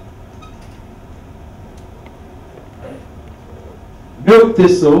 Milk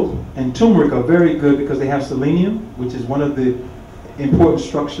thistle and turmeric are very good because they have selenium, which is one of the important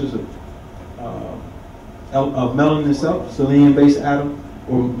structures of melanin itself, selenium-based atom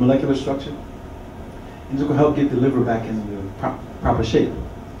or molecular structure. And this will help get the liver back in the proper shape.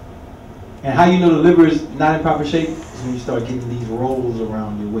 And how you know the liver is not in proper shape is when you start getting these rolls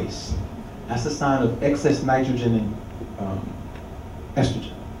around your waist. That's a sign of excess nitrogen and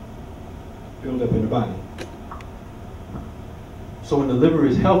estrogen build up in the body. So when the liver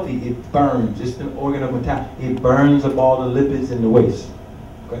is healthy, it burns. It's an organ of metabolism. It burns up all the lipids in the waist.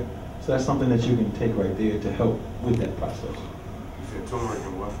 Okay? So that's something that you can take right there to help with that process. You said turmeric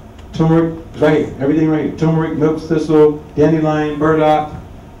and what? Turmeric, right here. Everything right here. Turmeric, milk thistle, dandelion, burdock,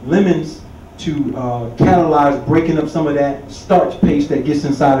 lemons to catalyze breaking up some of that starch paste that gets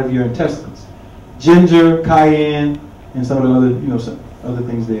inside of your intestines. Ginger, cayenne, and some of the other, some other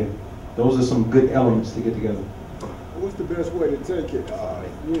things there. Those are some good elements to get together. What's the best way to take it?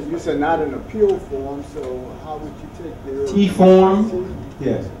 You said not in a pill form, so how would you take the Tea form?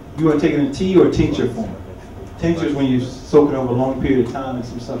 Yes. You want to take it in tea or tincture form? Tincture is when you soak it over a long period of time in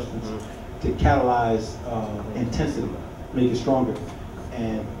some substance to catalyze intensity, make it stronger.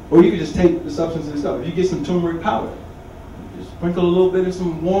 Or you could just take the substance itself. If you get some turmeric powder, just sprinkle a little bit of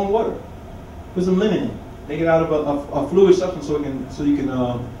some warm water, put some lemon in it, make it out of a fluid substance so you can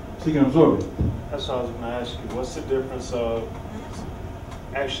absorb it. That's what I was going to ask you. What's the difference of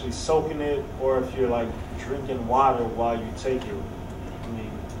actually soaking it, or if you're like drinking water while you take it? I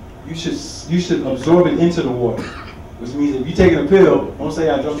mean, you should absorb it into the water, which means if you're taking a pill, don't say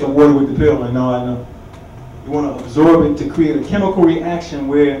I drank some water with the pill and no, I know. You want to absorb it to create a chemical reaction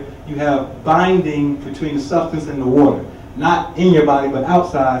where you have binding between the substance and the water, not in your body but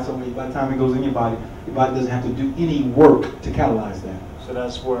outside. So by the time it goes in your body doesn't have to do any work to catalyze that. So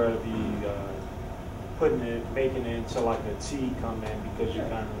that's where the making it into like a tea come in, because you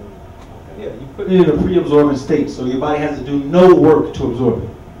kind of, okay. Yeah, you put it in a pre-absorbent state, so your body has to do no work to absorb it.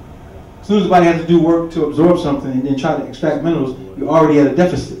 As soon as the body has to do work to absorb something and then try to extract minerals, you're already at a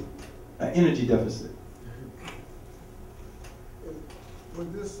deficit, an energy deficit.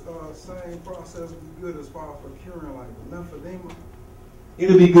 Would this same process be good as far for curing like lymphedema?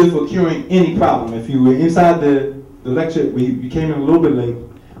 It'll be good for curing any problem. If you were inside the lecture, we came in a little bit late,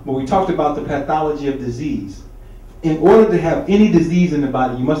 but we talked about the pathology of disease. In order to have any disease in the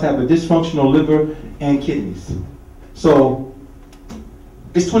body, you must have a dysfunctional liver and kidneys. So,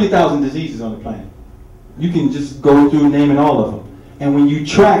 it's 20,000 diseases on the planet. You can just go through naming all of them. And when you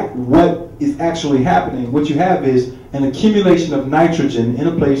track what is actually happening, what you have is an accumulation of nitrogen in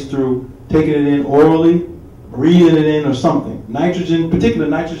a place through taking it in orally, breathing it in, or something. Nitrogen, particular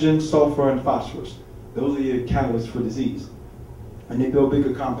nitrogen, sulfur, and phosphorus. Those are your catalysts for disease. And they build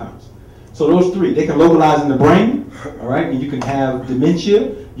bigger compounds. So those three, they can localize in the brain, all right? And you can have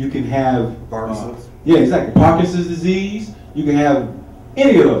dementia, you can have Parkinson's. Yeah, exactly. Parkinson's disease, you can have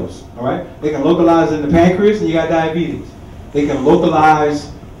any of those, all right? They can localize in the pancreas and you got diabetes. They can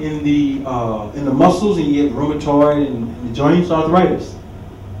localize in the muscles and you get rheumatoid and the joints, arthritis.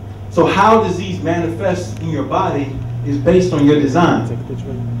 So how disease manifests in your body is based on your design.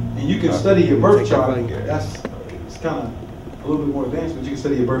 And you can study your birth chart. It's kind of a little bit more advanced, but you can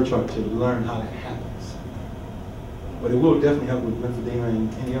study your birth chart to learn how that happens. But it will definitely help with lymphedema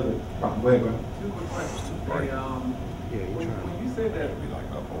and any other problem. Go ahead, bro. Two quick questions. When you say that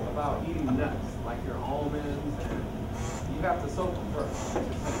about eating nuts, like your almonds, and you have to soak them first,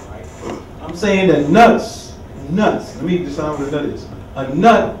 right? I'm saying that nuts, let me decide what a nut is. A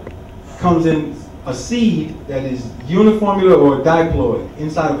nut comes in a seed that is uniformula or diploid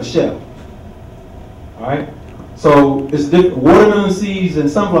inside of a shell. All right? So it's different. Watermelon seeds and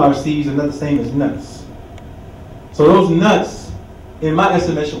sunflower seeds are not the same as nuts. So those nuts, in my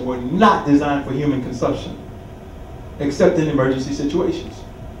estimation, were not designed for human consumption, except in emergency situations.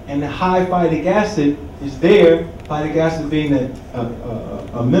 And the high phytic acid is there, phytic acid being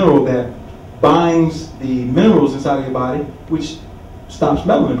a mineral that binds the minerals inside of your body, which stops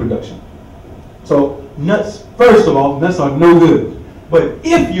melanin production. So nuts, first of all, nuts are no good. But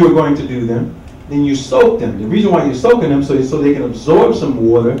if you're going to do them, then you soak them. The reason why you're soaking them so they can absorb some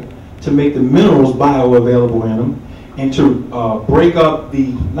water to make the minerals bioavailable in them and to break up the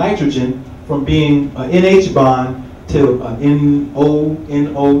nitrogen from being an NH bond to an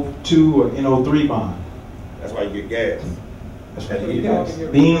NO2 or NO3 bond. That's why you get gas. That's why you get gas.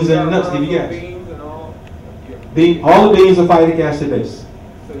 Beans and nuts give you gas. Beans and all. All the beans are phytic acid based.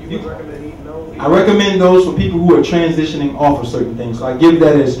 So you would recommend eating those? I recommend those for people who are transitioning off of certain things. So I give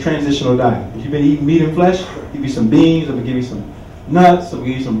that as transitional diet. If you've been eating meat and flesh, I'll give you some beans, I'm gonna give you some nuts, I'm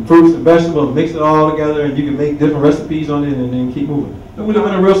gonna give you some fruits and vegetables, mix it all together, and you can make different recipes on it and then keep moving. And we live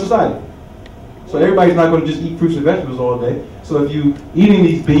in a real society. So everybody's not gonna just eat fruits and vegetables all day. So if you eating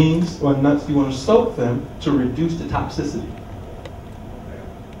these beans or nuts, you wanna soak them to reduce the toxicity.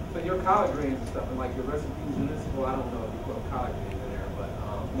 So your collard greens and stuff, and like your recipes in this, well, I don't know if you put collard greens in there, but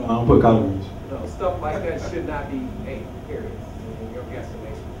No, I don't put collard greens. no, stuff like that should not be ate, period, in your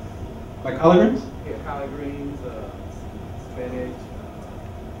guesstimation. Like collard greens? Yeah, collard greens, spinach.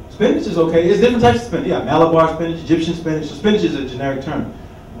 Spinach is okay. It's different types of spinach. Yeah, Malabar spinach, Egyptian spinach. So spinach is a generic term.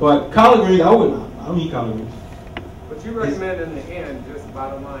 But collard greens, I don't eat collard greens. But you recommend in the end, just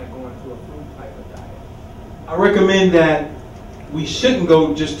bottom line, going to a fruit type of diet. I recommend that we shouldn't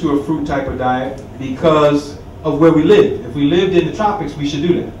go just to a fruit type of diet because of where we live. If we lived in the tropics, we should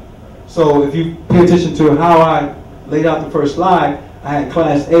do that. So if you pay attention to how I laid out the first slide, I had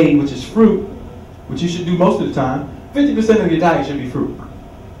class A, which is fruit, which you should do most of the time. 50% of your diet should be fruit,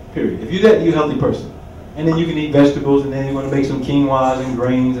 period. If you do that, you're a healthy person. And then you can eat vegetables, and then you want to make some quinoas and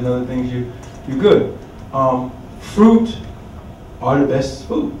grains and other things, you're good. Fruit are the best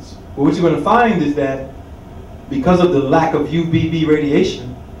foods. But what you're going to find is that because of the lack of UVB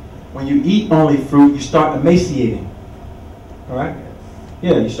radiation, when you eat only fruit, you start emaciating. All right?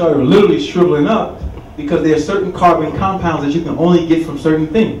 Yeah, you start literally shriveling up because there are certain carbon compounds that you can only get from certain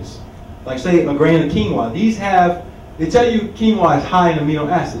things. Like say a grain of quinoa. They tell you quinoa is high in amino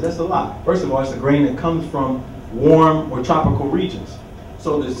acids. That's a lie. First of all, it's a grain that comes from warm or tropical regions.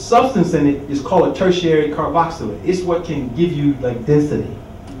 So the substance in it is called a tertiary carboxylate. It's what can give you like density.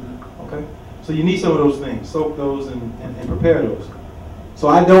 Okay? So you need some of those things. Soak those and prepare those. So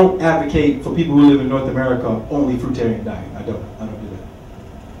I don't advocate for people who live in North America only fruitarian diet. I don't do that.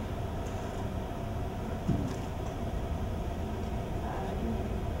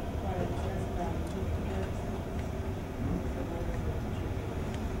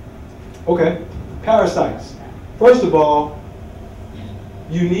 Okay, parasites. First of all,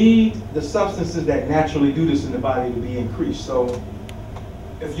 you need the substances that naturally do this in the body to be increased. So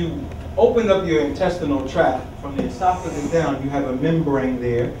if you open up your intestinal tract from the esophagus down, you have a membrane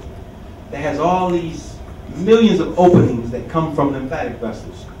there that has all these millions of openings that come from lymphatic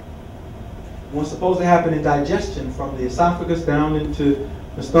vessels. What's supposed to happen in digestion from the esophagus down into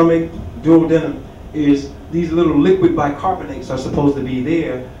the stomach, duodenum, is these little liquid bicarbonates are supposed to be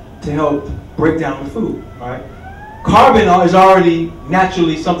there to help break down the food, right? Carbon is already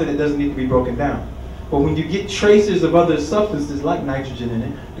naturally something that doesn't need to be broken down. But when you get traces of other substances like nitrogen in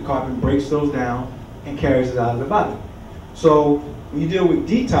it, the carbon breaks those down and carries it out of the body. So when you deal with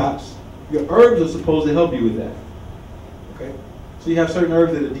detox, your herbs are supposed to help you with that. Okay? So you have certain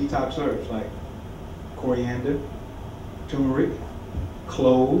herbs that are detox herbs, like coriander, turmeric,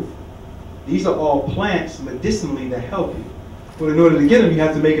 clove. These are all plants medicinally that help you. But in order to get them, you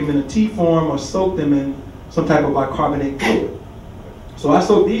have to make them in a tea form or soak them in some type of bicarbonate fluid. So I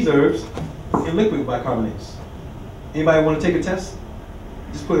soak these herbs in liquid bicarbonates. Anybody want to take a test?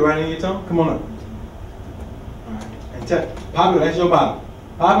 Just put it right in your tongue. Come on up. All right. And pop it. That's your bottle.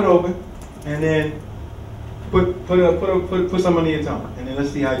 Pop it open, and then put some under your tongue, and then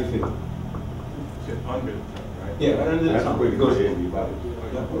let's see how you feel. Under, right? Yeah, right under the That's tongue. quick to go ahead and body.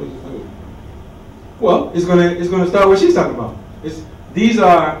 Well, it's gonna start what she's talking about.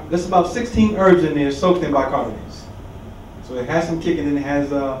 There's about 16 herbs in there soaked in bicarbonates. So it has some kick, and then it has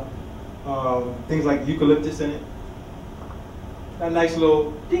things like eucalyptus in it. That nice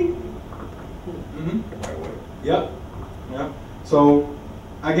little ding. Yep. So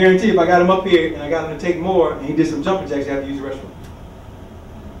I guarantee if I got him up here and I got him to take more and he did some jumping jacks, you have to use the restroom.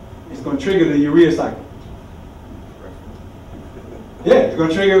 It's going to trigger the urea cycle. Yeah, it's going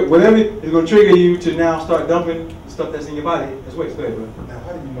to trigger whatever. It's going to trigger you to now start dumping the stuff that's in your body as waste. Go ahead, bro. Now,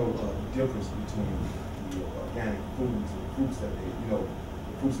 how do you know the difference between the organic foods and fruits that they,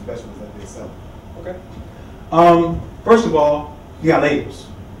 the fruits and vegetables that they sell? Okay. First of all, you got labels.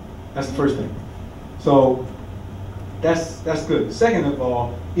 That's the first thing. So that's good. Second of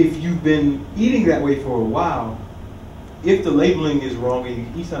all, if you've been eating that way for a while, if the labeling is wrong and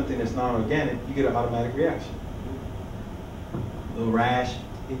you eat something that's non-organic, you get an automatic reaction. A little rash,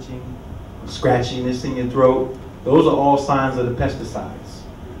 itching, scratchiness in your throat. Those are all signs of the pesticides.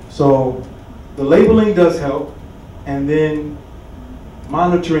 So the labeling does help, and then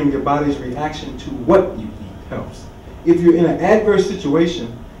monitoring your body's reaction to what you eat helps. If you're in an adverse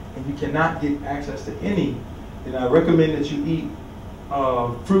situation and you cannot get access to any, then I recommend that you eat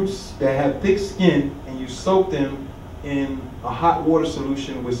fruits that have thick skin and you soak them in a hot water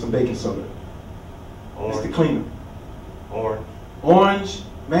solution with some baking soda. It's to clean them. Orange,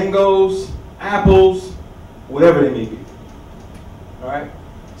 mangoes, apples, whatever they may be. All right?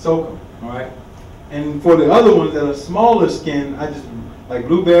 Soak them. All right? And for the other ones that are smaller skin, I just, like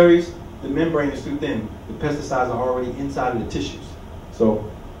blueberries, the membrane is too thin. The pesticides are already inside of the tissues. So,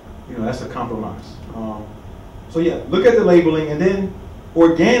 you know, that's a compromise. So yeah, look at the labeling, and then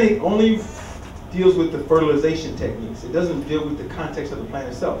organic only deals with the fertilization techniques. It doesn't deal with the context of the plant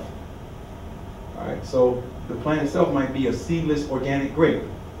itself. All right, so the plant itself might be a seedless organic grape.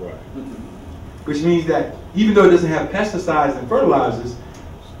 Right. Which means that even though it doesn't have pesticides and fertilizers,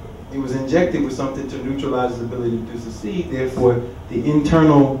 it was injected with something to neutralize its ability to produce a seed. Therefore, the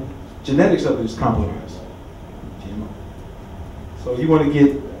internal genetics of it is compromised. GMO. So you want to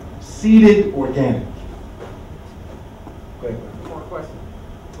get seeded organic. Go ahead. One more question.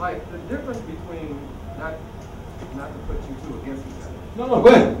 Like the difference between, not to put you two against each other. No, go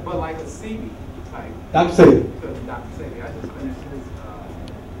ahead. But like a CB type. Dr. Sabi. Because Dr. Sabi, I just finished his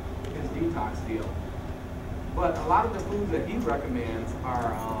detox deal. But a lot of the foods that he recommends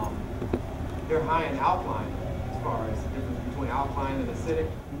are they're high in alkaline, as far as the difference between alkaline and acidic.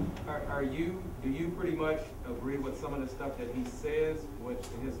 Do you pretty much agree with some of the stuff that he says with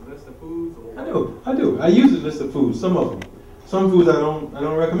his list of foods? Or? I do. I use his list of foods, some of them. Some foods I don't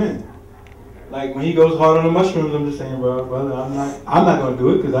recommend. Like when he goes hard on the mushrooms, I'm just saying, brother, I'm not going to do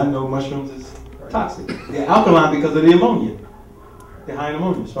it because I know mushrooms is toxic. They're alkaline because of the ammonia. They're high in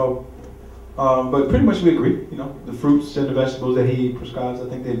ammonia. So, but pretty much we agree. You know, the fruits and the vegetables that he prescribes, I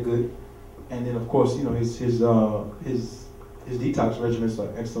think they're good. And then of course, you know, his detox regimens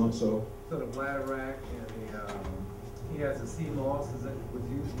are excellent. So the bladderwrack and he has a sea moss. Is it was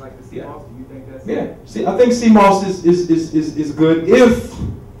used like the sea moss? Do you think that's See, I think sea moss is good if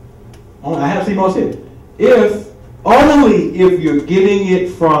I have sea moss here. Only if you're getting it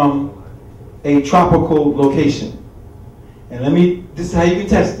from a tropical location. And this is how you can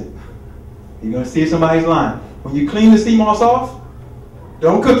test it. You're gonna see somebody's lying. When you clean the sea moss off,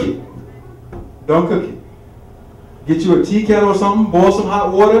 don't cook it. Don't cook it. Get you a tea kettle or something, boil some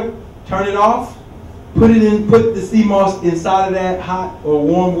hot water, turn it off, put the sea moss inside of that hot or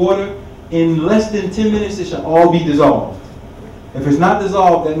warm water. In less than 10 minutes, it should all be dissolved. If it's not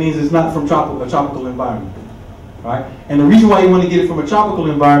dissolved, that means it's not from a tropical environment. Right? And the reason why you want to get it from a tropical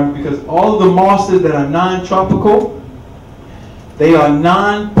environment, because all of the mosses that are non-tropical, they are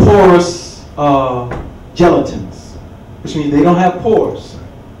non-porous gelatins, which means they don't have pores.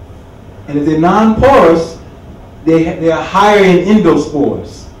 And if they're non-porous, they are higher in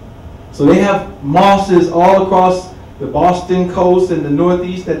endospores. So they have mosses all across the Boston coast and the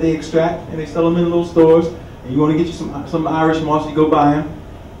Northeast that they extract, and they sell them in little stores. And you want to get you some Irish moss, you go buy them,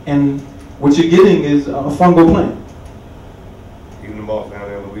 and what you're getting is a fungal plant. Even the moss down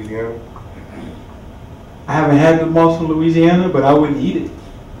there in Louisiana? I haven't had the moss from Louisiana, but I wouldn't eat it.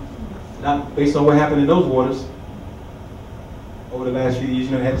 Not based on what happened in those waters over the last few years.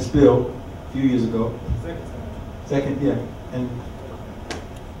 You know, they had to spill a few years ago. Second, yeah. And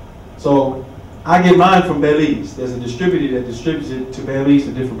so I get mine from Belize. There's a distributor that distributes it to Belize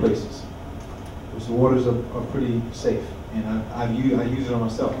to different places. Which the waters are pretty safe. And I use it on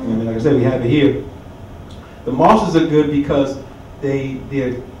myself. I mean, like I said, we have it here. The mosses are good because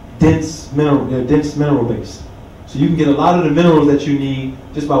they're dense mineral based. So you can get a lot of the minerals that you need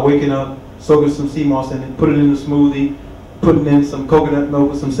just by waking up, soaking some sea moss in it, put it in a smoothie, putting in some coconut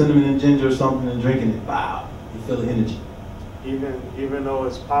milk with some cinnamon and ginger or something and drinking it. Wow, you feel the energy. Even though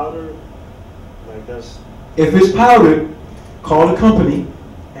it's powdered, like that's. If it's powdered, call the company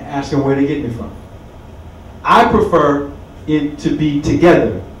and ask them where they're getting it from. I prefer it to be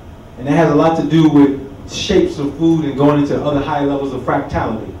together, and that has a lot to do with shapes of food and going into other high levels of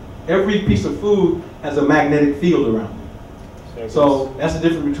fractality. Every piece of food has a magnetic field around it. So that's the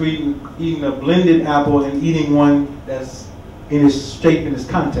difference between eating a blended apple and eating one that's in its shape and its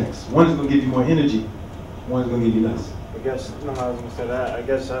context. One is going to give you more energy, one is going to give you less. I guess, no, I was going to say that. I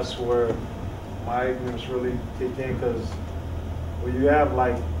guess that's where my ignorance really kicked in, because when you have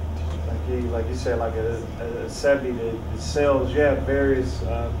like you said, like a 70 that sells, you have various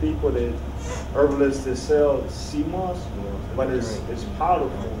people that herbalists that sell sea moss, but it's powder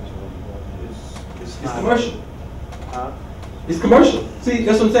form. It's not commercial. Huh? It's commercial. See,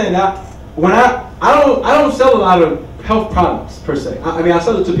 that's what I'm saying. Now, when I don't sell a lot of health products per se. I mean, I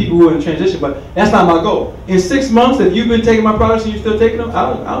sell it to people who are in transition, but that's not my goal. In 6 months, if you've been taking my products and you're still taking them,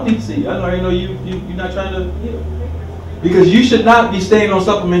 I don't need to see you. I already know you're not trying to heal. Because you should not be staying on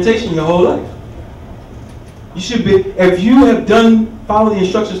supplementation your whole life. You should be, if you have followed the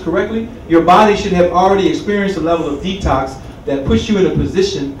instructions correctly, your body should have already experienced a level of detox that puts you in a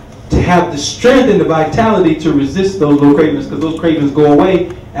position to have the strength and the vitality to resist those low cravings, because those cravings go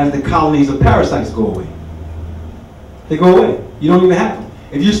away as the colonies of parasites go away. They go away. You don't even have them.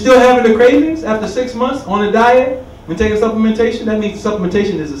 If you're still having the cravings after 6 months on a diet and taking supplementation, that means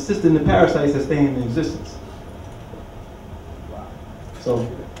supplementation is assisting the parasites that stay in existence. So,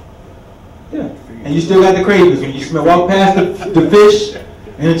 yeah. And you still got the cravings when you walk past the fish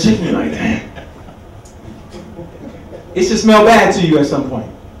and the chicken, you're like, damn. It should smell bad to you at some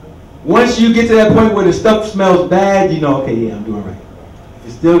point. Once you get to that point where the stuff smells bad, you know, okay, yeah, I'm doing right. If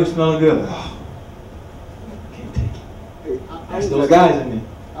it's still smelling good, oh, can't take it. Hey, That's those guys in there.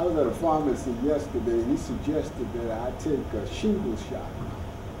 I was at a pharmacy yesterday. He suggested that I take a shingles shot.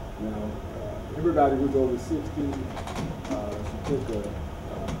 You know, everybody who's over 60 should take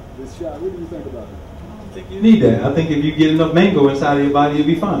this shot. What do you think about it? I think you need that. I think if you get enough mango inside of your body, you'll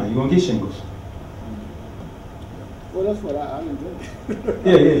be fine. You're going to get shingles. Well, that's what I didn't think.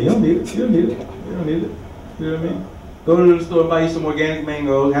 Yeah, you don't need it. You don't need it. You don't need it. You know what I mean? Go to the store, buy you some organic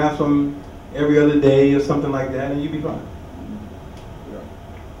mangoes, have some every other day or something like that, and you'll be fine. Yeah.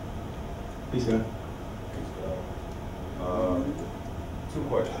 Peace, God. Two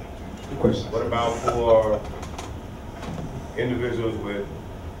questions. Good question. What about for individuals with,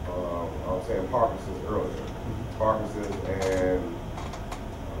 I was saying Parkinson's earlier, Parkinson's and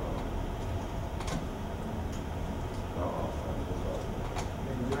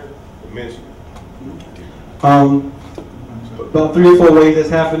dementia? About 3 or 4 ways that's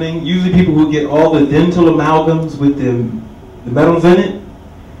happening. Usually people who get all the dental amalgams with the metals in it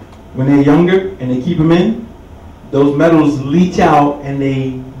when they're younger and they keep them in, those metals leach out and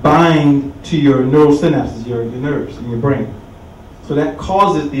they bind to your neural synapses, your nerves in your brain. So that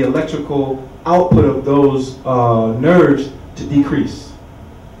causes the electrical output of those nerves to decrease.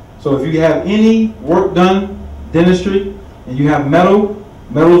 So if you have any work done, dentistry, and you have metals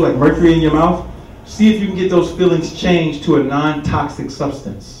like mercury in your mouth, see if you can get those fillings changed to a non-toxic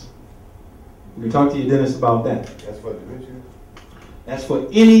substance. You can talk to your dentist about that. That's for dementia? That's for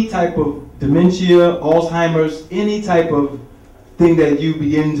any type of dementia, Alzheimer's, any type of thing that you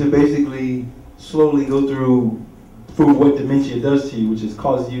begin to basically slowly go through what dementia does to you, which is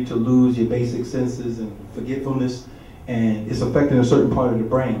causes you to lose your basic senses and forgetfulness, and it's affecting a certain part of the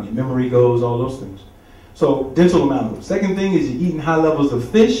brain. Your memory goes, all those things. So dental amalgam. Second thing is you're eating high levels of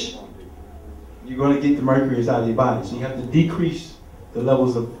fish, you're going to get the mercury inside of your body. So you have to decrease the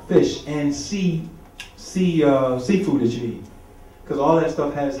levels of fish and seafood that you eat, because all that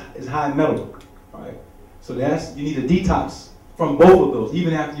stuff is high metal. All right. So you need a detox from both of those.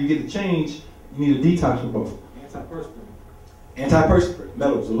 Even after you get the change, you need a detox from both. Antiperspirant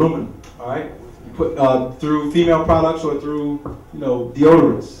metals, aluminum. All right. You put through female products or through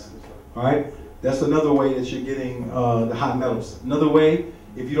deodorants. All right. That's another way that you're getting the high metals. Another way,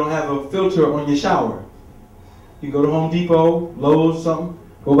 if you don't have a filter on your shower, you go to Home Depot, Lowe's, something,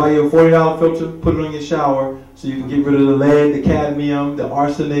 go buy your $40 filter, put it on your shower so you can get rid of the lead, the cadmium, the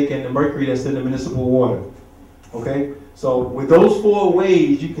arsenic, and the mercury that's in the municipal water. Okay? So with those 4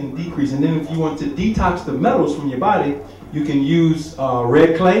 ways, you can decrease. And then if you want to detox the metals from your body, you can use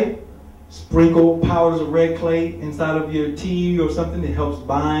red clay, sprinkle powders of red clay inside of your tea or something that helps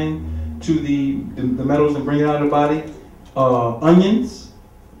bind to the metals and bring it out of the body. Onions,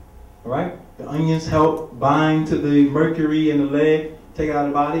 all right? The onions help bind to the mercury and the lead, take it out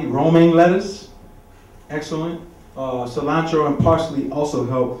of the body. Romaine lettuce, excellent. Cilantro and parsley also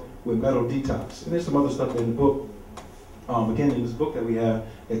help with metal detox. And there's some other stuff in the book, again, in this book that we have,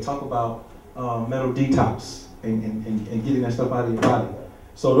 they talk about metal detox and getting that stuff out of your body.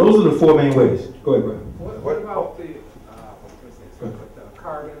 So those are the 4 main ways. Go ahead, Brad. What about the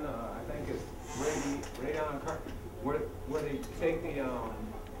carbon? I think it's radon carbon, where they take the I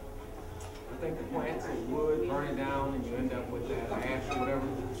think the plants of wood, burn it down, and you end up with that ash or whatever.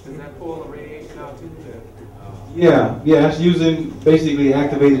 Does that pull the radiation out too? Yeah, that's using basically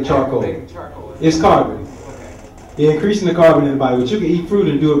activated charcoal. It's carbon. Okay. You're increasing the carbon in the body, but you can eat fruit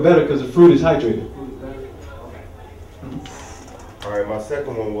and do it better because the fruit is hydrated. All right, my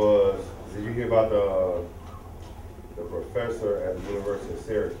second one was, did you hear about the professor at the University of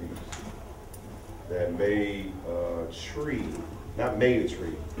Syracuse that made a tree, not made a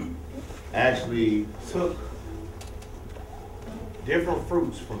tree, actually took different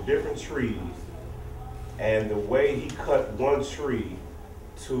fruits from different trees, and the way he cut one tree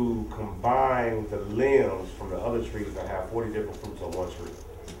to combine the limbs from the other trees to have 40 different fruits on one tree.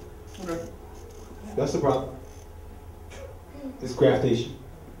 Okay. That's the problem. It's graftation.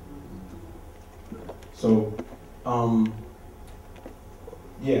 So,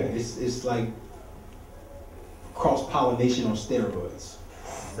 yeah, it's like cross-pollination on steroids.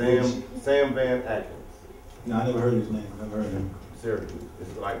 Sam Van Atkins. No, I never heard his name. Never heard of him. Syracuse.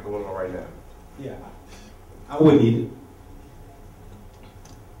 It's like going on right now. Yeah. I wouldn't eat it.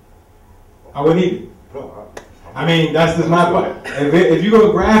 I wouldn't eat it. No, I mean, that's just my point. If you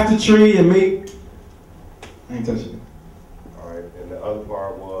go graft a tree and make, I ain't touching it. All right, and the other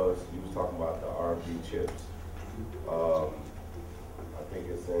part was, you was talking about the RB chips. I think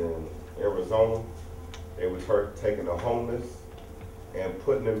it's in Arizona. They was taking the homeless and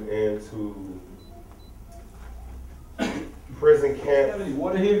putting them into prison camps. Have any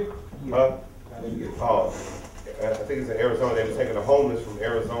water here? Oh, I think it's in Arizona. They were taking the homeless from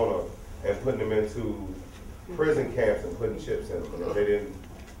Arizona and putting them into prison camps and putting chips in them. And if they didn't,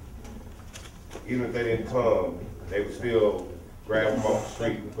 even if they didn't come, they would still grab them off the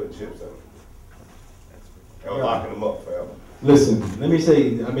street and put chips in them. They were locking them up forever. Listen, let me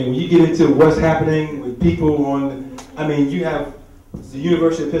say, I mean, when you get into what's happening with people on, I mean, you have the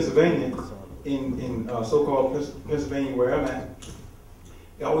University of Pennsylvania in so-called Pennsylvania, where I'm at.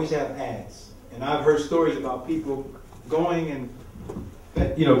 They always have ads. And I've heard stories about people going and,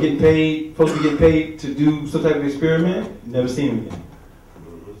 you know, getting paid, supposed to be getting paid to do some type of experiment, never seen them again.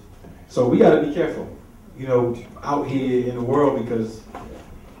 So we got to be careful, you know, out here in the world, because,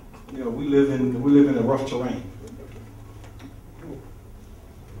 you know, we live in a rough terrain.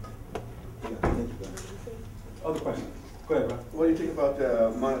 Other questions? Go ahead, bro. What do you think about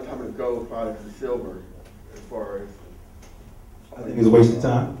the monatomic gold product of silver, as far as? I think it's a waste of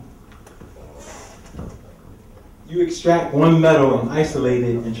time. You extract one metal and isolate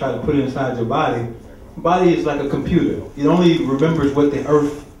it and try to put it inside your body. The body is like a computer. It only remembers what the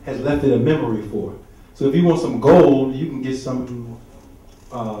earth has left it a memory for. So if you want some gold, you can get some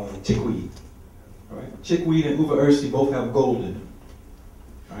chickweed. All right? Chickweed and uva ursi both have gold in them.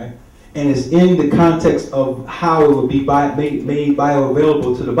 All right? And it's in the context of how it will be made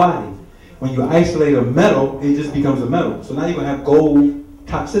bioavailable to the body. When you isolate a metal, it just becomes a metal. So now you're going to have gold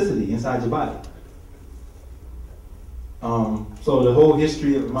toxicity inside your body. So the whole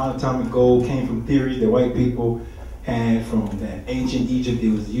history of monatomic gold came from theories that white people had from that ancient Egypt.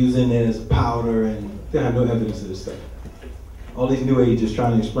 It was using it as a powder, and they have no evidence of this stuff. All these new agers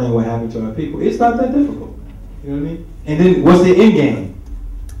trying to explain what happened to our people. It's not that difficult. You know what I mean? And then what's the end game?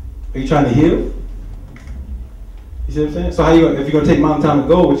 Are you trying to heal? You see what I'm saying? So how you, if you're going to take monatomic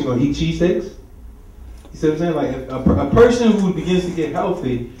gold, what, you going to eat cheesesteaks? You see what I'm saying? Like if a person who begins to get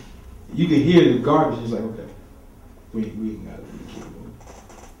healthy, you can hear the garbage. It's like, okay, we ain't got to keep moving.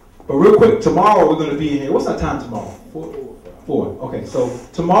 But real quick, tomorrow we're going to be in here. What's our time tomorrow? 4. Okay, so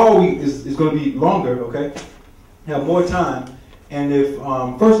tomorrow is going to be longer, okay? Have more time. And if,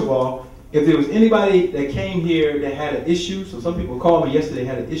 first of all, if there was anybody that came here that had an issue, so some people called me yesterday,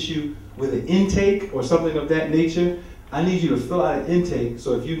 had an issue with an intake or something of that nature, I need you to fill out an intake.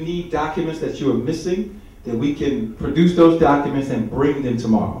 So if you need documents that you are missing, then we can produce those documents and bring them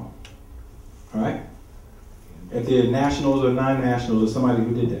tomorrow. All right? If they're nationals or non-nationals or somebody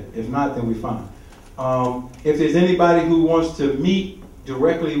who did that. If not, then we're fine. If there's anybody who wants to meet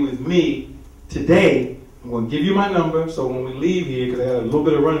directly with me today, I'm going to give you my number, so when we leave here, because I got a little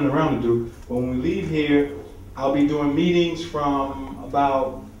bit of running around to do, but when we leave here, I'll be doing meetings from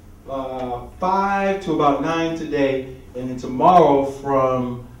about 5 to about 9 today, and then tomorrow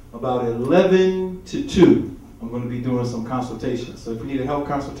from about 11 to 2, I'm going to be doing some consultations. So if you need a health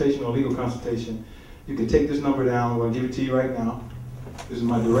consultation or legal consultation, you can take this number down. I'm going to give it to you right now. This is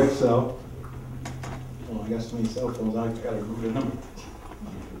my direct cell. Oh, I got so many cell phones, I got to remember the number.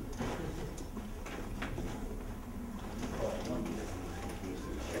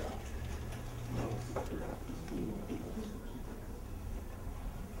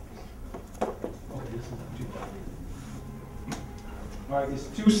 All right, it's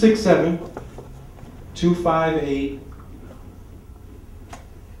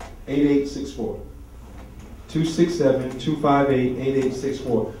 267-258-8864.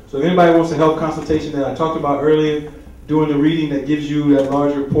 267-258-8864. So if anybody wants a health consultation that I talked about earlier, doing the reading that gives you that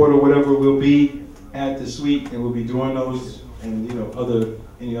large report or whatever, will be at the suite, and we'll be doing those and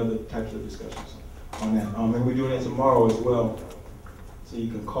any other types of discussions on that. And we're doing that tomorrow as well, so you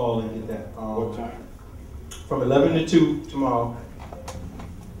can call and get that. What time? From 11 to 2 tomorrow,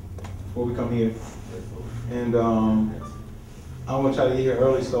 before we come here. And I want to try to get here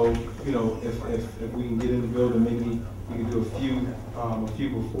early, so you know, if we can get in the building, maybe we can do a few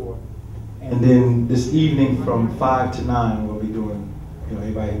before. And then this evening from 5 to 9, we'll be doing, you know,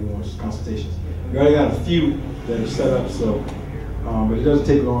 anybody who wants consultations. We already got a few that are set up, so, but it doesn't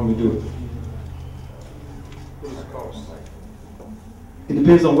take long to do it. What's the cost? It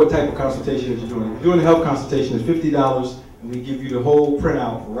depends on what type of consultation that you're doing. If you're doing a health consultation, it's $50, and we give you the whole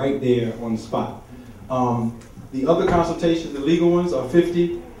printout right there on the spot. The other consultations, the legal ones, are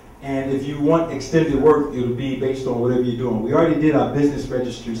 $50, and if you want extended work, it'll be based on whatever you're doing. We already did our business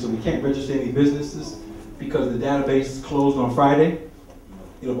registry, so we can't register any businesses because the database closed on Friday.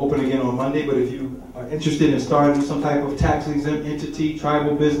 It'll open again on Monday, but if you are interested in starting some type of tax-exempt entity,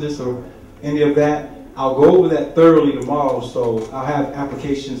 tribal business, or any of that, I'll go over that thoroughly tomorrow, so I'll have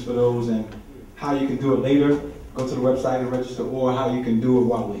applications for those and how you can do it later. Go to the website and register, or how you can do it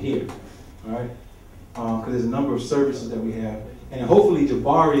while we're here, all right? Because there's a number of services that we have. And hopefully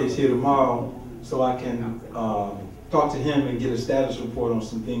Jabari is here tomorrow so I can talk to him and get a status report on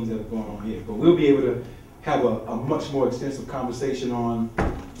some things that are going on here. But we'll be able to have a much more extensive conversation on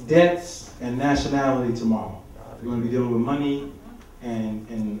debts and nationality tomorrow. We're going to be dealing with money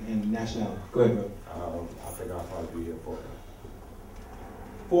and nationality. Go ahead, bro. I think I'll probably be here for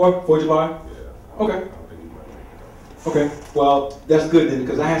For Jabari? Yeah. Okay. Okay, well, that's good then,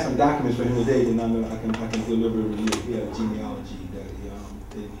 because I had some documents for him today, and I know I can deliver it to you. He had a genealogy that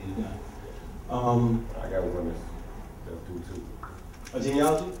he needed done. I got one that's due too. A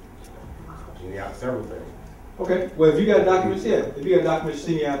genealogy? Genealogy, several things. Okay, well, if you got documents, yeah. If you got documents,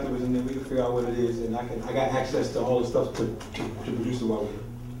 see me afterwards, and then we can figure out what it is, and I got access to all the stuff to produce it while we're here.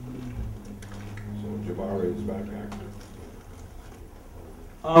 So Jabari is back active.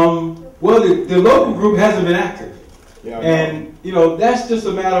 Well, the local group hasn't been active. Yeah, and, you know, that's just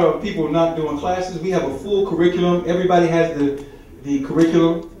a matter of people not doing classes. We have a full curriculum. Everybody has the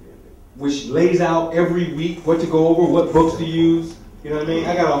curriculum, which lays out every week what to go over, what books to use. You know what I mean?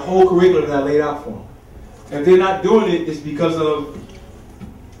 I got a whole curriculum that I laid out for them. If they're not doing it, it's because of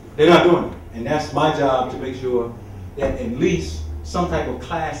they're not doing it. And that's my job to make sure that at least some type of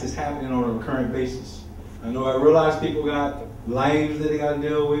class is happening on a recurrent basis. I know I realize people got lives that they got to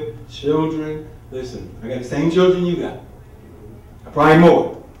deal with, children. Listen, I got the same children you got. Probably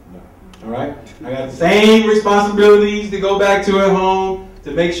more. All right? I got the same responsibilities to go back to at home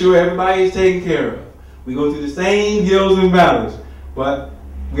to make sure everybody is taken care of. We go through the same hills and valleys, but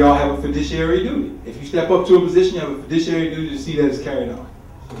we all have a fiduciary duty. If you step up to a position, you have a fiduciary duty to see that it's carried out.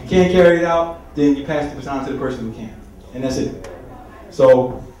 If you can't carry it out, then you pass the baton to the person who can. And that's it.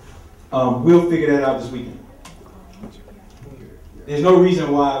 So we'll figure that out this weekend. There's no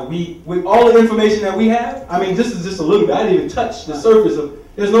reason why with all the information that we have, I mean, this is just a little bit. I didn't even touch the surface of,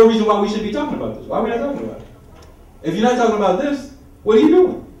 there's no reason why we should be talking about this. Why are we not talking about it? If you're not talking about this, what are you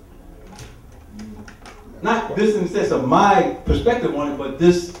doing? Not this in the sense of my perspective on it, but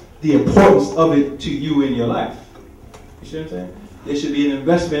the importance of it to you in your life. You see what I'm saying? There should be an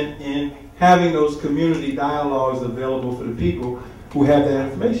investment in having those community dialogues available for the people who have that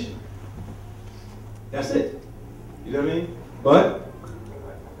information. That's it. You know what I mean? But,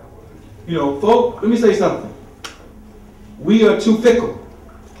 you know, folk, let me say something. We are too fickle.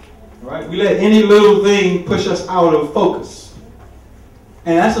 All right? We let any little thing push us out of focus.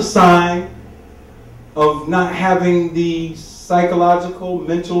 And that's a sign of not having the psychological,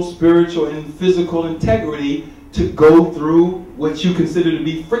 mental, spiritual, and physical integrity to go through what you consider to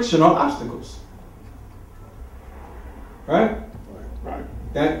be frictional obstacles. Right? Right.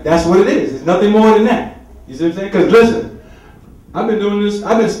 That's what it is. It's nothing more than that. You see what I'm saying? Because listen, I've been doing this,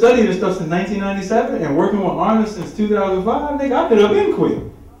 I've been studying this stuff since 1997 and working with Arna since 2005. Nigga, I've been up in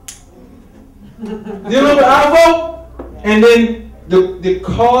Queen. Dealing with Alvo, and then the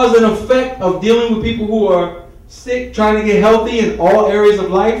cause and effect of dealing with people who are sick, trying to get healthy in all areas of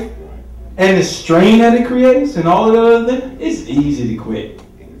life, and the strain that it creates and all of the other things, it's easy to quit.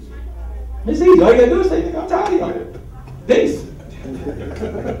 It's easy. All you gotta do is say, nigga, I'm tired of y'all. Peace.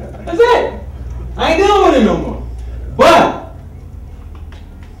 That's it. I ain't dealing with it no more. But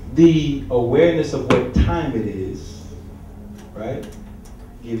the awareness of what time it is, right,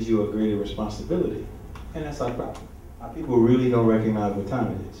 gives you a greater responsibility. And that's our problem. Our people really don't recognize what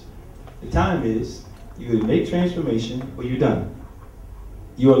time it is. The time is you either make transformation or you're done.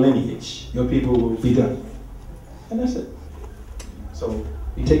 Your lineage, your people will be done. And that's it. So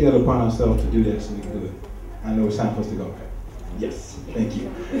we take that upon ourselves to do that so we can do it. I know it's time for us to go. Yes, thank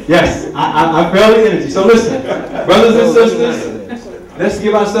you. Yes, I feel the energy. So listen, brothers and sisters, let's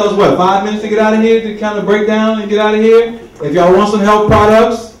give ourselves, 5 minutes to get out of here, to kind of break down and get out of here. If y'all want some health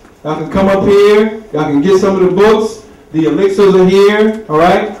products, y'all can come up here. Y'all can get some of the books. The elixirs are here, all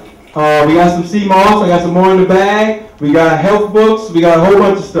right? We got some sea moss. I got some more in the bag. We got health books. We got a whole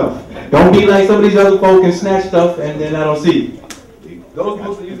bunch of stuff. Don't be like some of these other folk and snatch stuff and then I don't see it. Those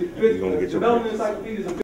books are usually development encyclopedias.